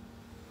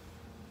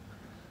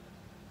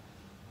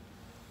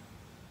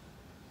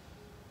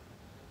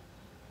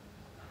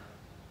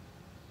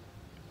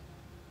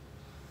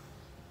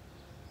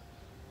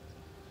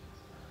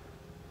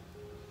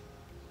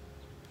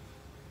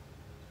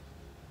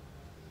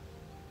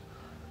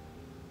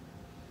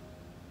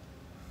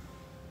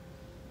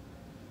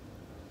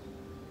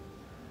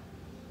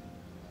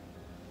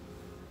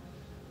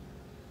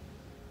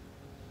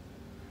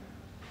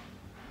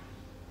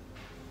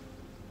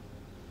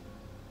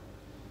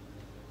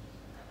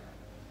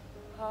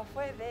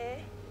 Halfway there.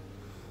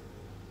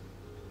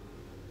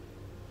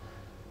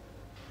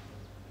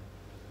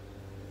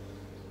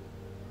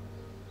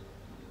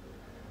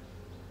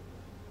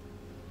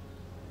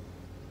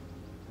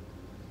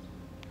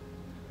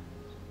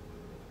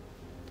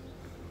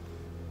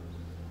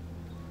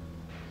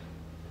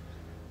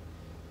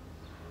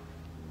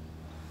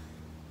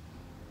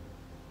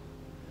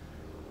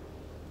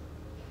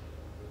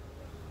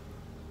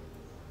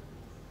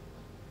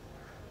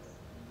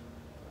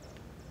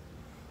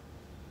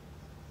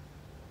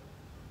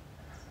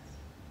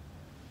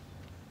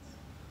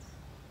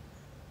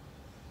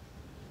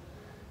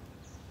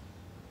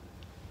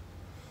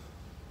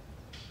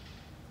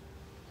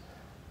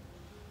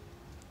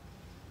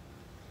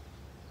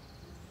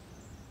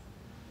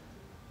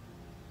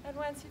 And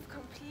once you've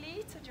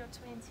completed your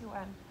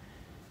 21,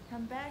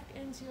 come back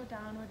into your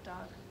downward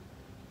dog.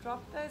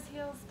 Drop those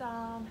heels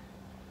down,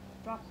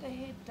 drop the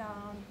head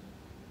down,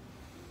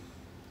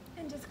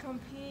 and just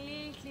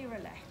completely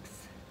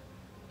relax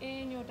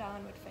in your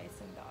downward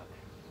facing dog.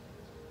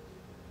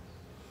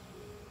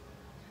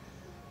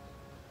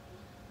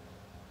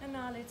 And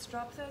now let's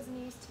drop those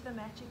knees to the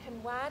mat. You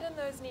can widen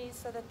those knees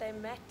so that they're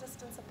mat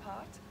distance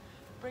apart,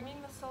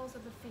 bringing the soles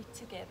of the feet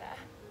together.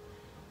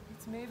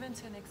 Let's move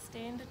into an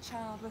extended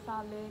child with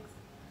our legs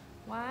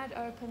wide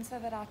open so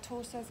that our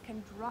torsos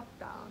can drop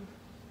down.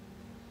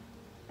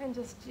 And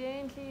just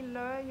gently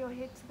lower your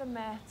head to the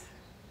mat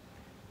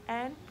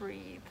and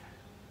breathe.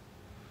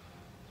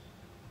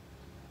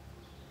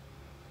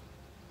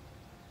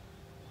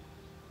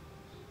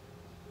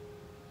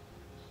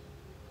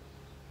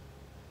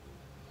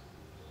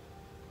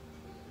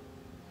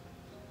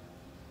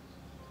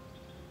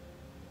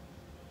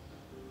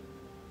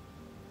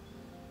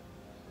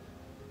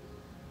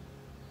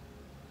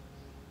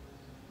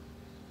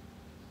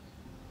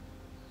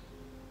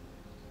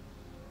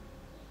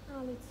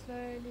 Now let's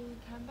slowly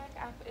come back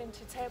up into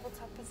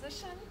tabletop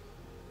position,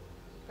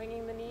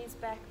 bringing the knees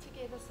back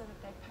together so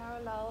that they're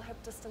parallel,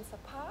 hip distance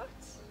apart.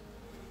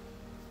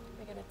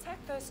 We're going to tuck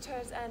those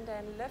toes and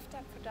then lift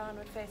up for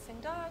downward facing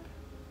dog.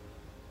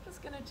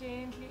 Just going to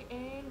gently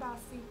end our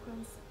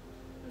sequence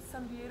with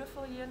some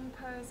beautiful yin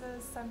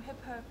poses, some hip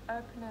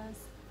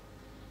openers.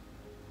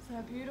 So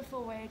a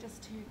beautiful way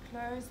just to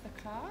close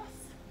the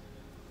class.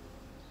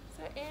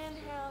 So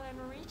inhale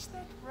and reach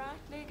that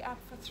right leg up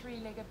for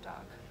three-legged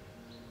dog.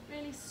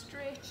 Really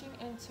stretching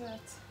into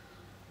it,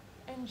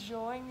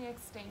 enjoying the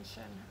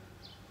extension.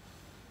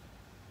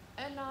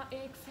 And now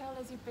exhale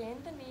as you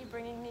bend the knee,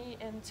 bringing knee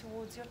in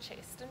towards your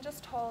chest, and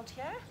just hold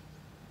here.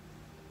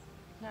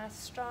 Nice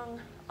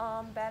strong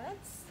arm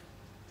balance.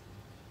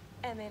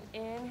 And then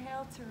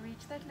inhale to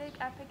reach that leg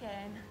up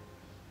again.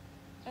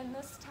 And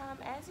this time,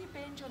 as you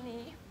bend your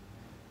knee,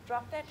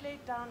 drop that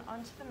leg down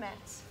onto the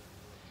mat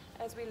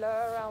as we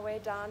lower our way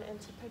down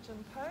into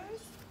pigeon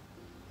pose.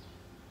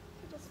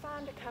 Just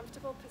find a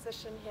comfortable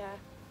position here,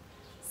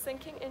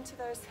 sinking into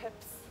those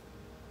hips,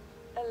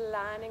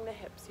 aligning the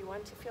hips. You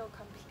want to feel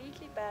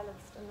completely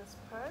balanced in this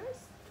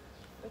pose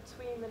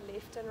between the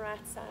left and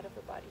right side of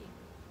the body.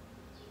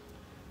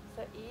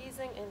 So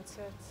easing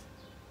into it.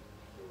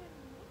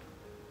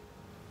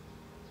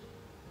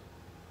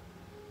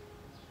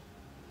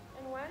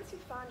 And once you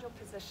find your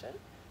position,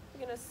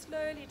 we're going to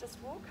slowly just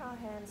walk our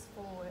hands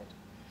forward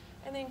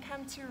and then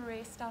come to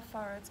rest our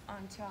foreheads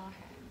onto our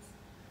hands.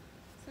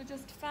 So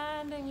just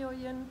finding your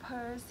yin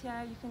pose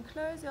here. You can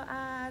close your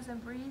eyes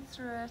and breathe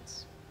through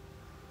it.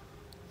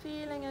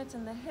 Feeling it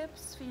in the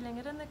hips, feeling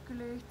it in the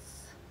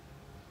glutes.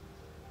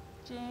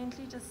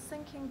 Gently just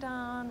sinking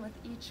down with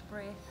each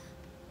breath.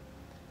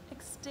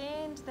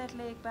 Extend that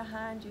leg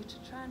behind you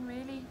to try and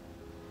really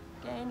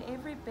gain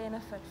every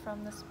benefit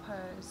from this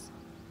pose.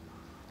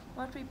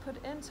 What we put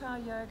into our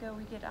yoga,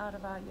 we get out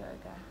of our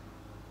yoga.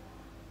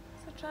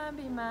 So try and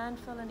be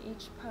mindful in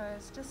each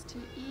pose, just to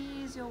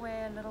ease your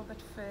way a little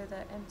bit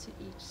further into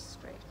each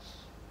stretch.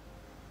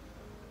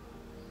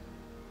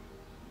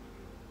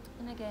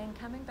 And again,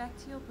 coming back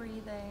to your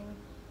breathing,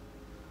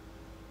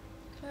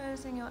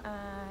 closing your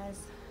eyes,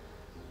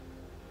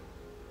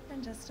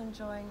 and just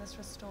enjoying this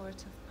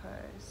restorative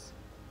pose.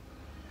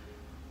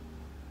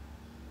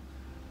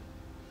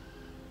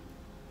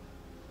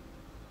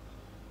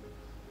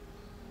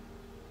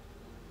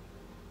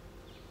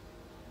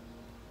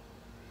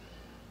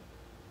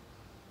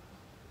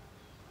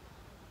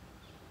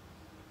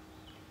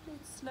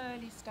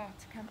 Slowly start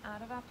to come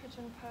out of our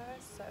pigeon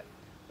pose. So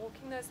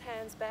walking those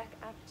hands back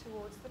up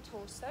towards the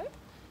torso,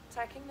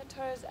 tucking the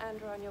toes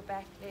under on your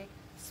back leg.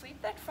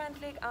 Sweep that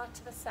front leg out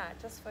to the side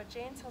just for a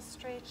gentle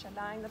stretch,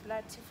 allowing the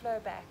blood to flow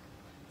back.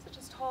 So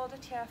just hold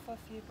it here for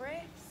a few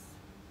breaths.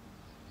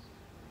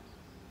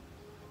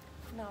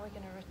 Now we're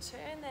going to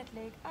return that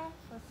leg up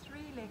for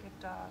three-legged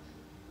dog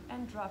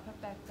and drop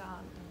it back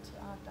down into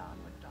our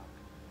downward dog.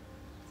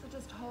 So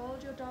just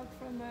hold your dog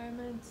for a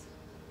moment.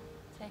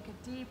 Take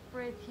a deep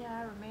breath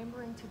here,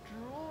 remembering to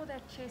draw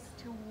that chest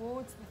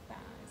towards the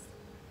thighs.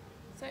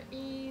 So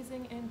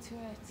easing into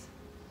it,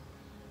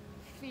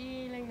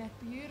 feeling that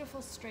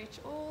beautiful stretch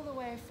all the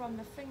way from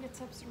the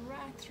fingertips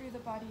right through the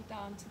body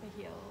down to the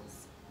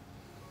heels.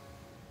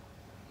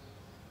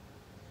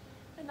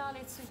 And now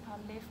let's sweep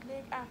our left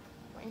leg up,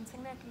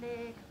 pointing that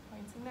leg,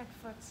 pointing that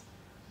foot,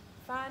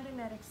 finding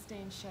that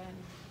extension.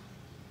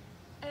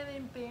 And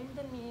then bend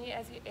the knee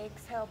as you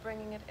exhale,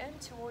 bringing it in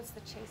towards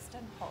the chest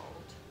and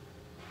hold.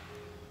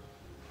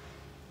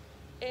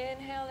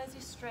 Inhale as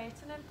you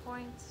straighten and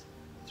point,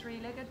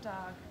 three-legged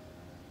dog.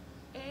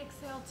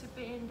 Exhale to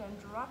bend and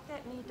drop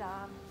that knee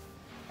down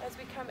as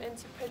we come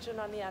into pigeon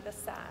on the other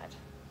side.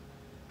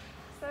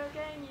 So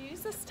again,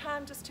 use this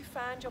time just to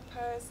find your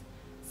pose,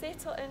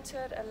 settle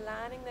into it,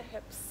 aligning the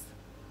hips,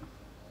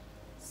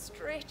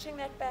 stretching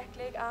that back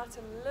leg out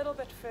a little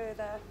bit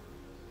further.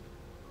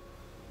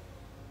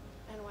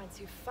 And once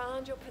you've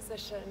found your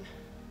position,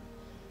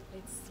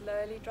 let's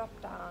slowly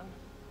drop down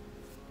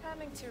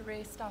Coming to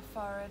rest our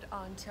forehead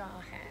onto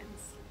our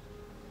hands.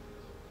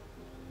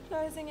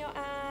 Closing your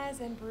eyes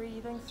and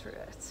breathing through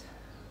it.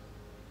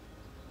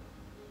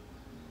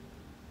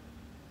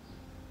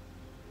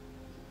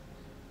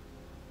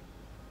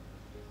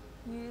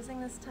 Using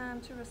this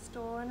time to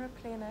restore and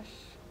replenish.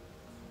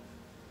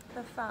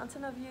 The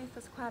Fountain of Youth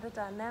is quite a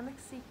dynamic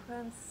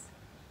sequence,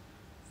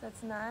 so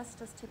it's nice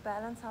just to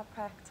balance our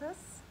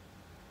practice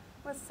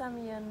with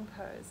some yin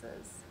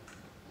poses.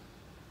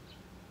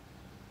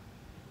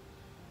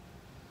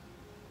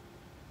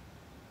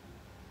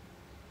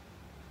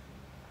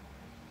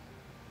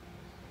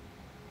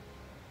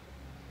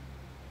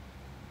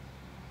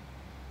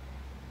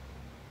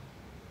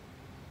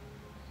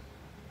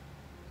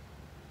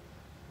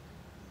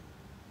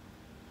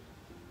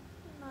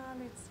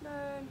 Let's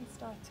slowly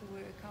start to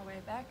work our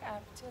way back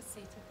up to a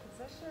seated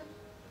position.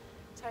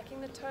 Tucking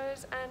the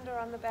toes under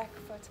on the back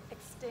foot,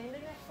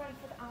 extending that front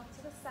foot out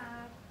to the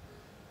side,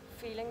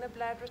 feeling the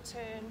blood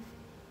return,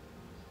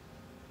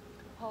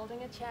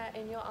 holding a chair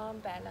in your arm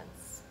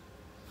balance.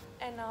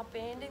 And now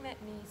bending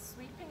that knee,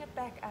 sweeping it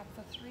back up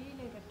for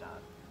three-legged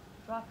dog,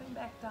 dropping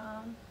back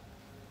down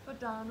for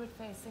downward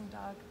facing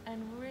dog,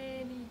 and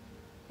really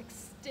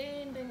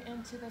extending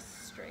into this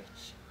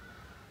stretch,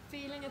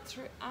 feeling it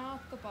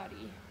throughout the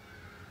body.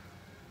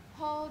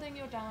 Holding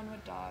your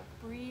downward dog,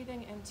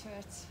 breathing into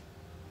it,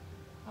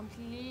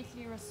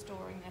 completely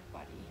restoring that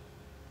body.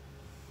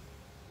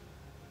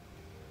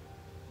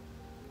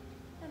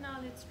 And now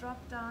let's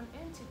drop down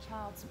into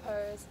child's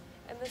pose,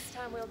 and this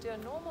time we'll do a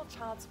normal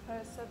child's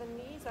pose so the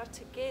knees are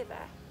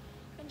together,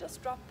 and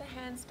just drop the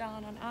hands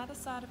down on either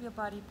side of your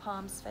body,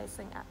 palms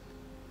facing up.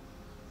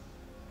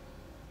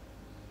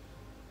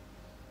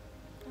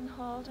 And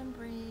hold and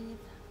breathe.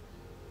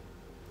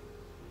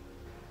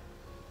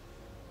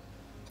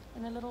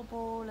 In a little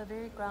ball, a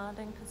very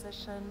grounding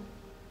position.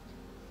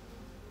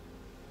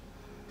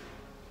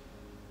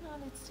 Now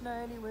let's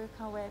slowly work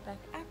our way back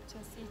up to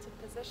a seated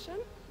position.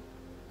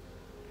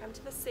 Come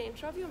to the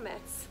center of your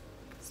mats.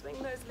 Swing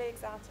those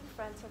legs out in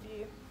front of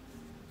you.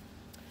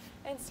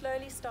 And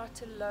slowly start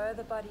to lower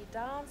the body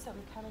down, so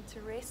we're coming to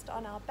rest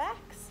on our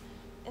backs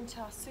into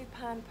our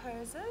supine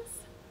poses.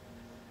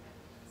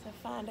 So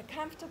find a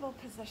comfortable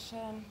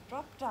position,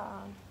 drop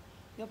down.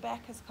 Your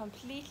back is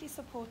completely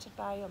supported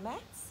by your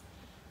mats.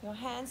 Your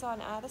hands are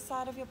on either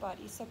side of your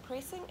body, so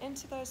pressing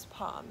into those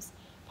palms,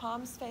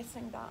 palms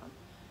facing down.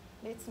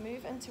 Let's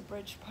move into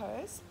bridge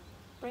pose,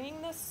 bringing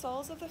the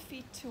soles of the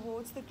feet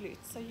towards the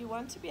glutes. So you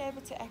want to be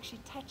able to actually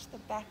touch the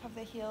back of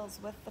the heels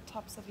with the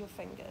tops of your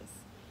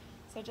fingers.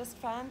 So just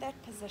find that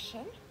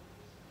position.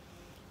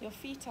 Your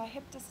feet are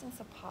hip distance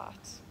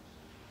apart.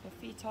 Your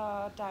feet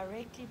are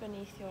directly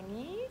beneath your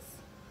knees.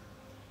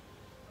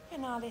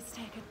 And now let's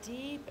take a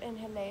deep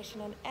inhalation,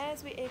 and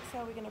as we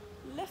exhale, we're going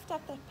to lift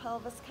up the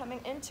pelvis,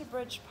 coming into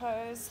bridge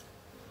pose,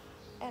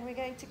 and we're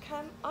going to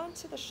come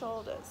onto the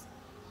shoulders.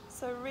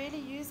 So really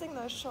using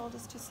those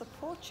shoulders to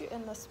support you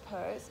in this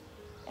pose,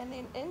 and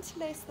then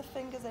interlace the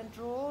fingers and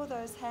draw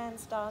those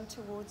hands down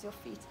towards your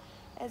feet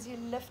as you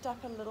lift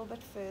up a little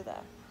bit further.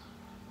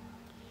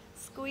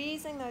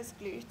 Squeezing those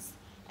glutes,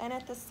 and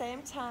at the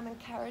same time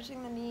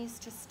encouraging the knees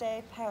to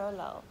stay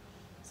parallel.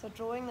 So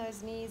drawing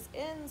those knees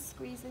in,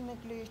 squeezing the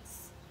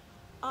glutes,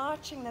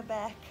 arching the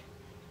back,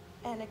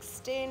 and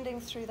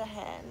extending through the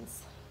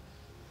hands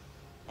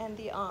and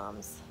the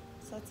arms.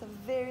 So it's a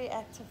very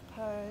active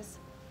pose.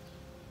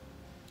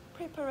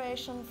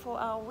 Preparation for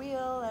our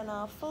wheel and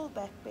our full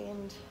back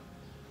bend.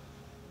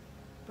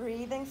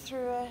 Breathing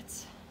through it,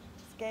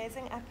 just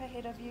gazing up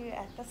ahead of you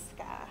at the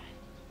sky.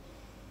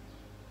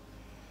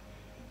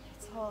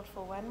 Let's hold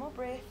for one more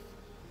breath.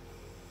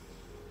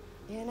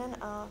 In and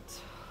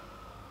out.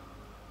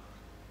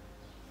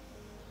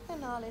 And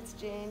now let's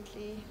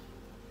gently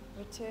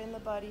return the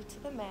body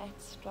to the mat,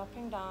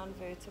 dropping down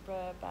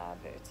vertebra by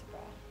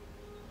vertebra.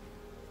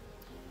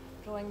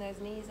 Drawing those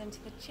knees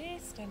into the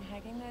chest and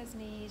hugging those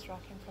knees,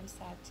 rocking from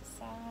side to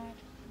side.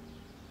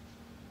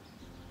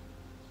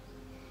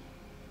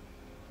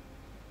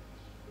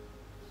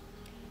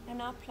 And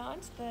now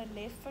plant the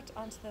left foot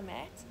onto the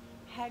mat,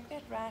 hug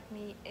that right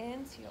knee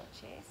into your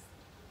chest,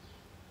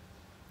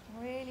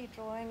 really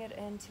drawing it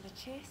into the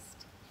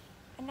chest.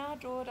 And now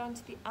draw it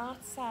onto the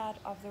outside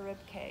of the rib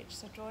cage,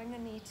 so drawing the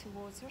knee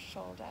towards your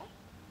shoulder.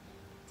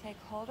 Take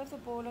hold of the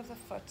ball of the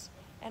foot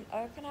and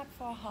open up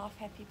for a half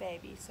happy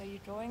baby. So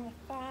you're drawing the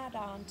thigh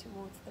down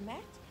towards the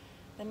mat,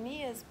 the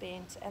knee is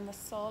bent, and the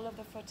sole of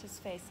the foot is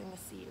facing the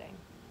ceiling.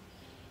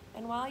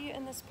 And while you're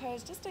in this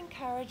pose, just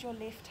encourage your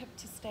left hip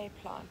to stay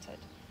planted.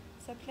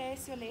 So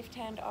place your left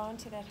hand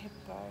onto that hip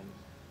bone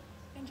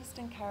and just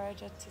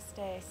encourage it to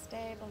stay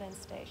stable and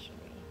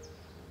stationary.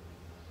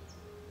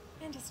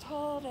 And just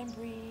hold and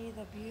breathe,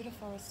 a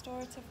beautiful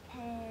restorative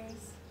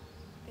pose,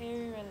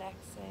 very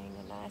relaxing,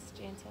 a nice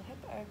gentle hip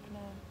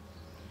opener.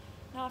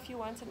 Now if you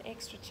want an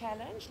extra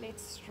challenge,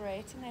 let's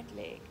straighten that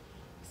leg,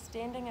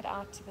 extending it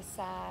out to the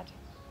side,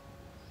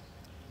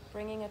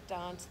 bringing it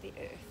down to the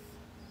earth.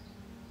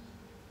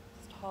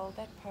 Just hold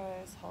that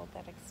pose, hold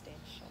that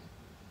extension.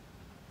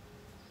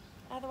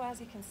 Otherwise,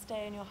 you can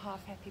stay in your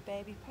half happy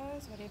baby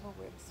pose, whatever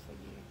works for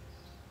you.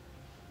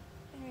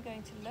 Then we're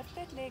going to lift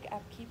that leg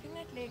up, keeping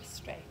that leg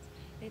straight.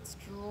 Let's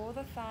draw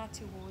the thigh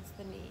towards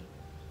the knee.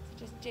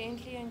 So just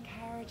gently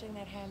encouraging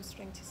that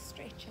hamstring to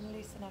stretch and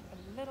loosen up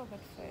a little bit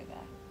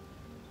further.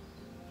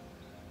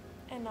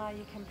 And now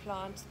you can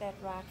plant that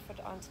right foot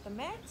onto the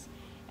mat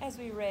as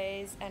we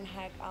raise and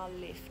hug our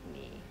left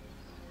knee.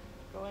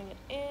 Drawing it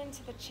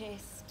into the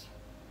chest,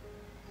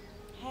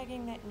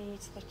 hugging that knee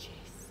to the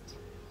chest.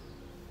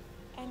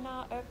 And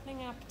now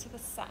opening up to the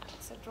side,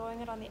 so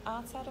drawing it on the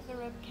outside of the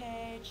rib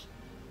cage,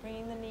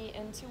 bringing the knee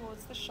in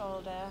towards the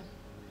shoulder.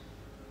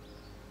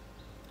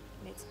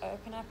 Let's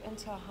open up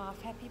into a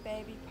half happy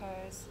baby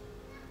pose.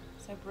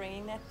 So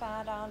bringing that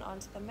thigh down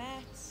onto the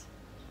mat,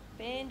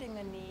 bending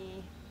the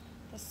knee,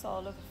 the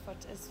sole of the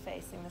foot is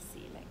facing the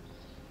ceiling.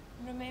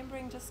 And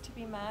remembering just to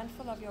be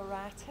mindful of your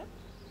right hip.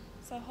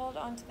 So hold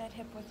onto that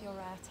hip with your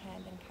right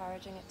hand,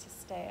 encouraging it to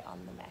stay on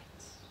the mat.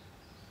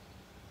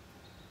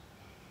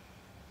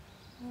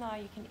 Now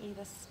you can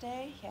either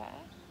stay here,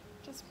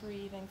 just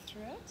breathing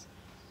through it,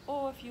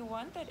 or if you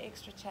want that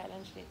extra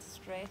challenge, let's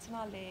straighten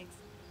our legs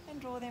and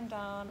draw them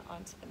down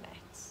onto the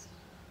mat.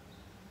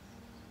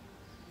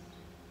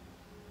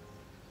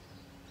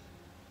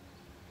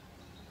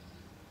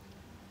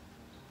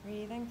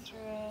 Breathing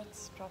through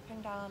it,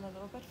 dropping down a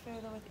little bit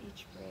further with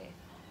each breath.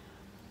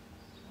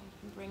 You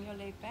can bring your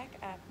leg back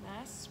up,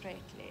 nice straight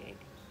leg,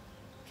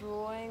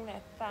 drawing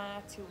that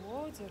thigh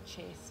towards your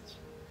chest,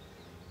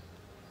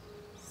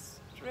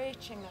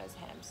 stretching those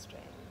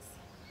hamstrings.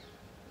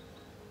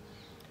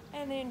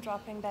 And then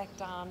dropping back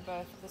down,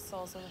 both of the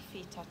soles of the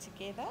feet are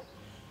together.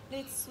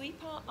 Let's sweep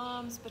our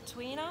arms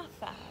between our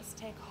thighs,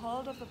 take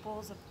hold of the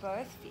balls of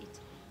both feet,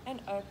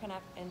 and open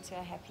up into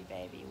a happy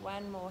baby.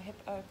 One more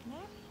hip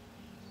opener.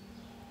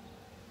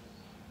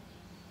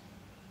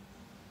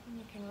 And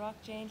you can rock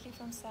gently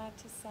from side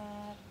to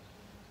side,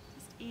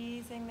 just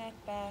easing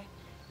that back,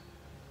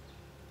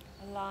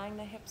 allowing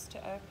the hips to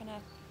open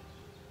up.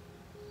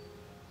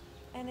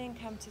 And then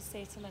come to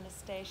settle in a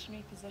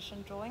stationary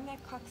position, drawing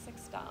that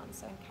coccyx down,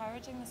 so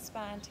encouraging the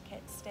spine to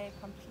stay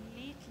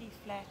completely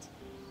flat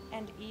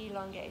and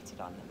elongated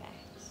on the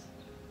mat.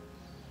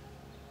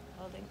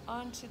 Holding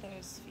onto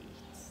those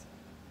feet.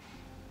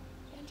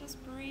 And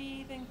just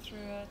breathing through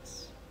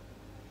it.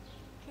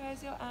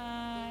 Close your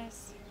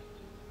eyes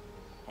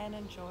and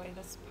enjoy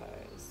this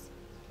pose.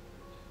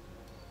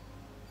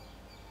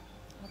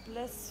 A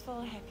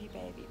blissful, happy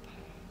baby pose.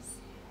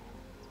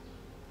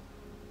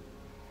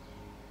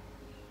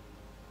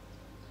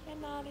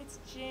 And now let's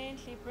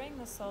gently bring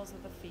the soles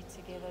of the feet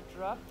together,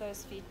 drop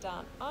those feet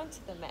down onto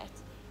the mat,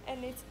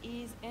 and let's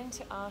ease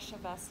into our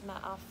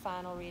Shavasana, our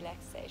final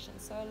relaxation.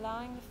 So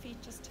allowing the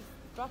feet just to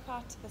drop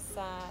out to the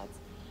sides.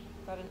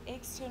 Got an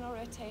external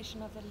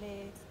rotation of the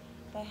legs.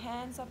 The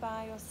hands are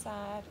by your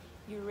side.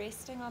 You're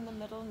resting on the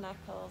middle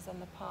knuckles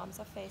and the palms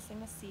are facing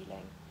the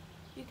ceiling.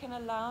 You can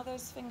allow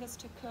those fingers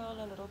to curl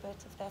a little bit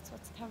if that's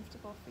what's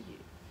comfortable for you.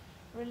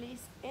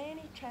 Release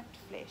any trapped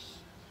flesh.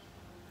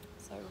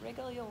 So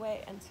wriggle your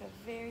way into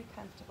a very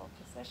comfortable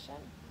position.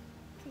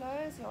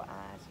 Close your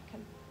eyes. You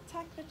can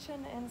tuck the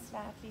chin in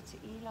slightly to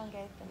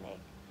elongate the neck.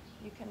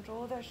 You can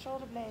draw those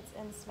shoulder blades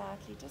in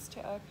slightly just to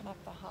open up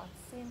the heart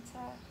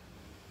center.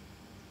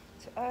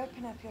 To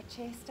open up your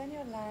chest and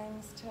your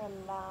lungs to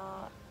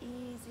allow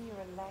easy,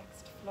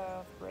 relaxed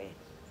flow of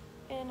breath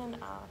in and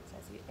out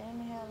as you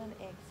inhale and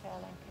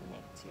exhale and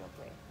connect to your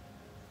breath.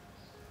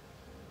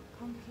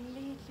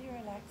 Completely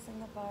relaxing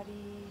the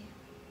body.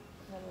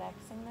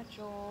 Relaxing the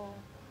jaw,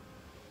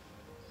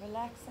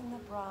 relaxing the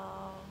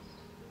brow,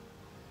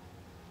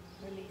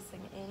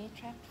 releasing any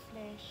trapped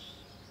flesh.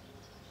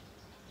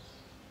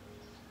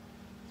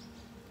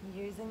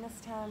 Using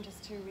this time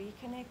just to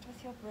reconnect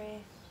with your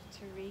breath,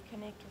 to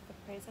reconnect with the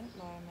present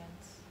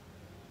moment.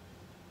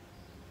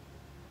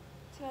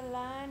 To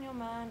align your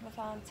mind with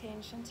our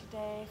intention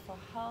today for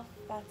health,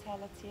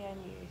 vitality, and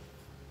youth.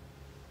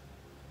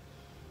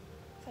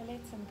 So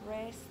let's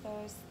embrace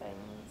those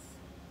things.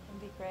 And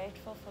be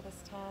grateful for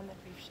this time that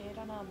we've shared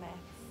on our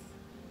mats.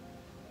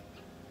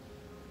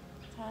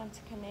 Time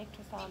to connect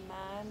with our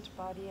mind,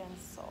 body, and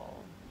soul.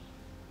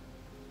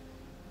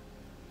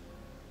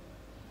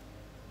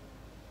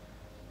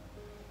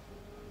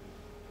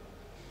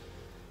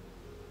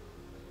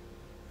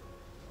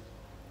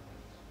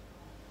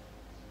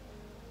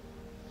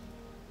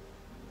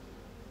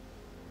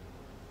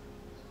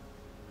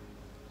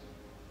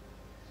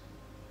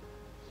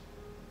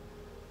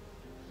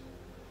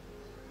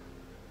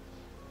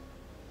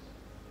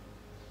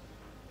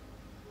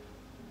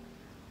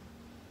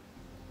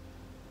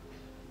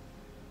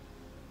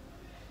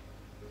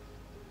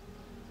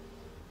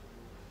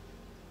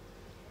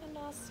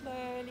 Now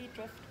slowly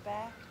drift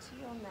back to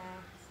your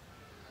mat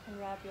and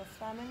rub your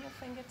thumb and your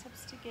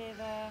fingertips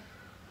together.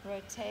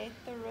 Rotate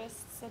the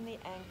wrists and the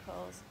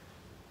ankles.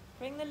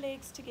 Bring the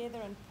legs together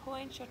and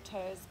point your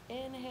toes.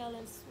 Inhale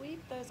and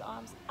sweep those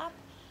arms up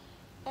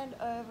and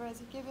over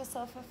as you give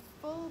yourself a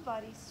full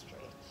body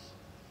stretch.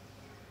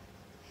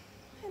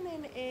 And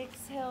then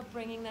exhale,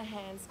 bringing the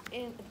hands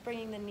in,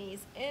 bringing the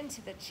knees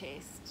into the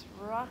chest,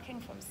 rocking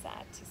from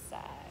side to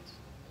side.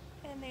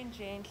 And then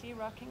gently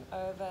rocking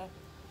over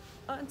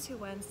onto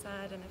one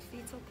side in a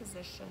fetal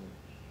position.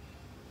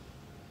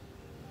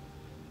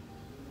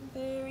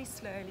 Very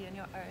slowly in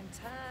your own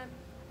time.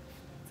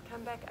 Let's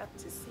come back up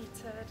to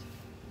seated,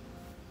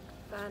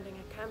 finding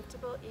a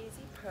comfortable,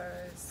 easy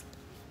pose.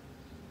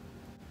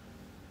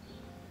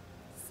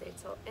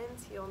 Settle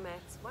into your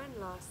mat one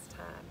last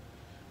time.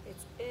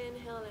 Let's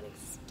inhale and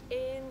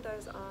extend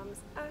those arms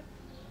up,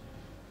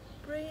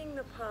 bringing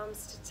the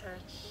palms to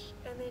touch,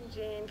 and then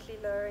gently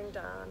lowering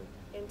down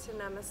into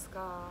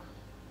Namaskar,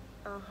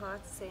 our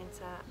heart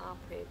center, our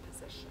prayer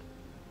position.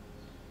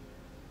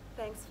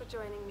 Thanks for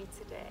joining me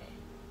today.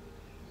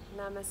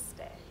 Namaste.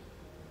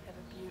 Have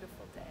a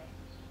beautiful day.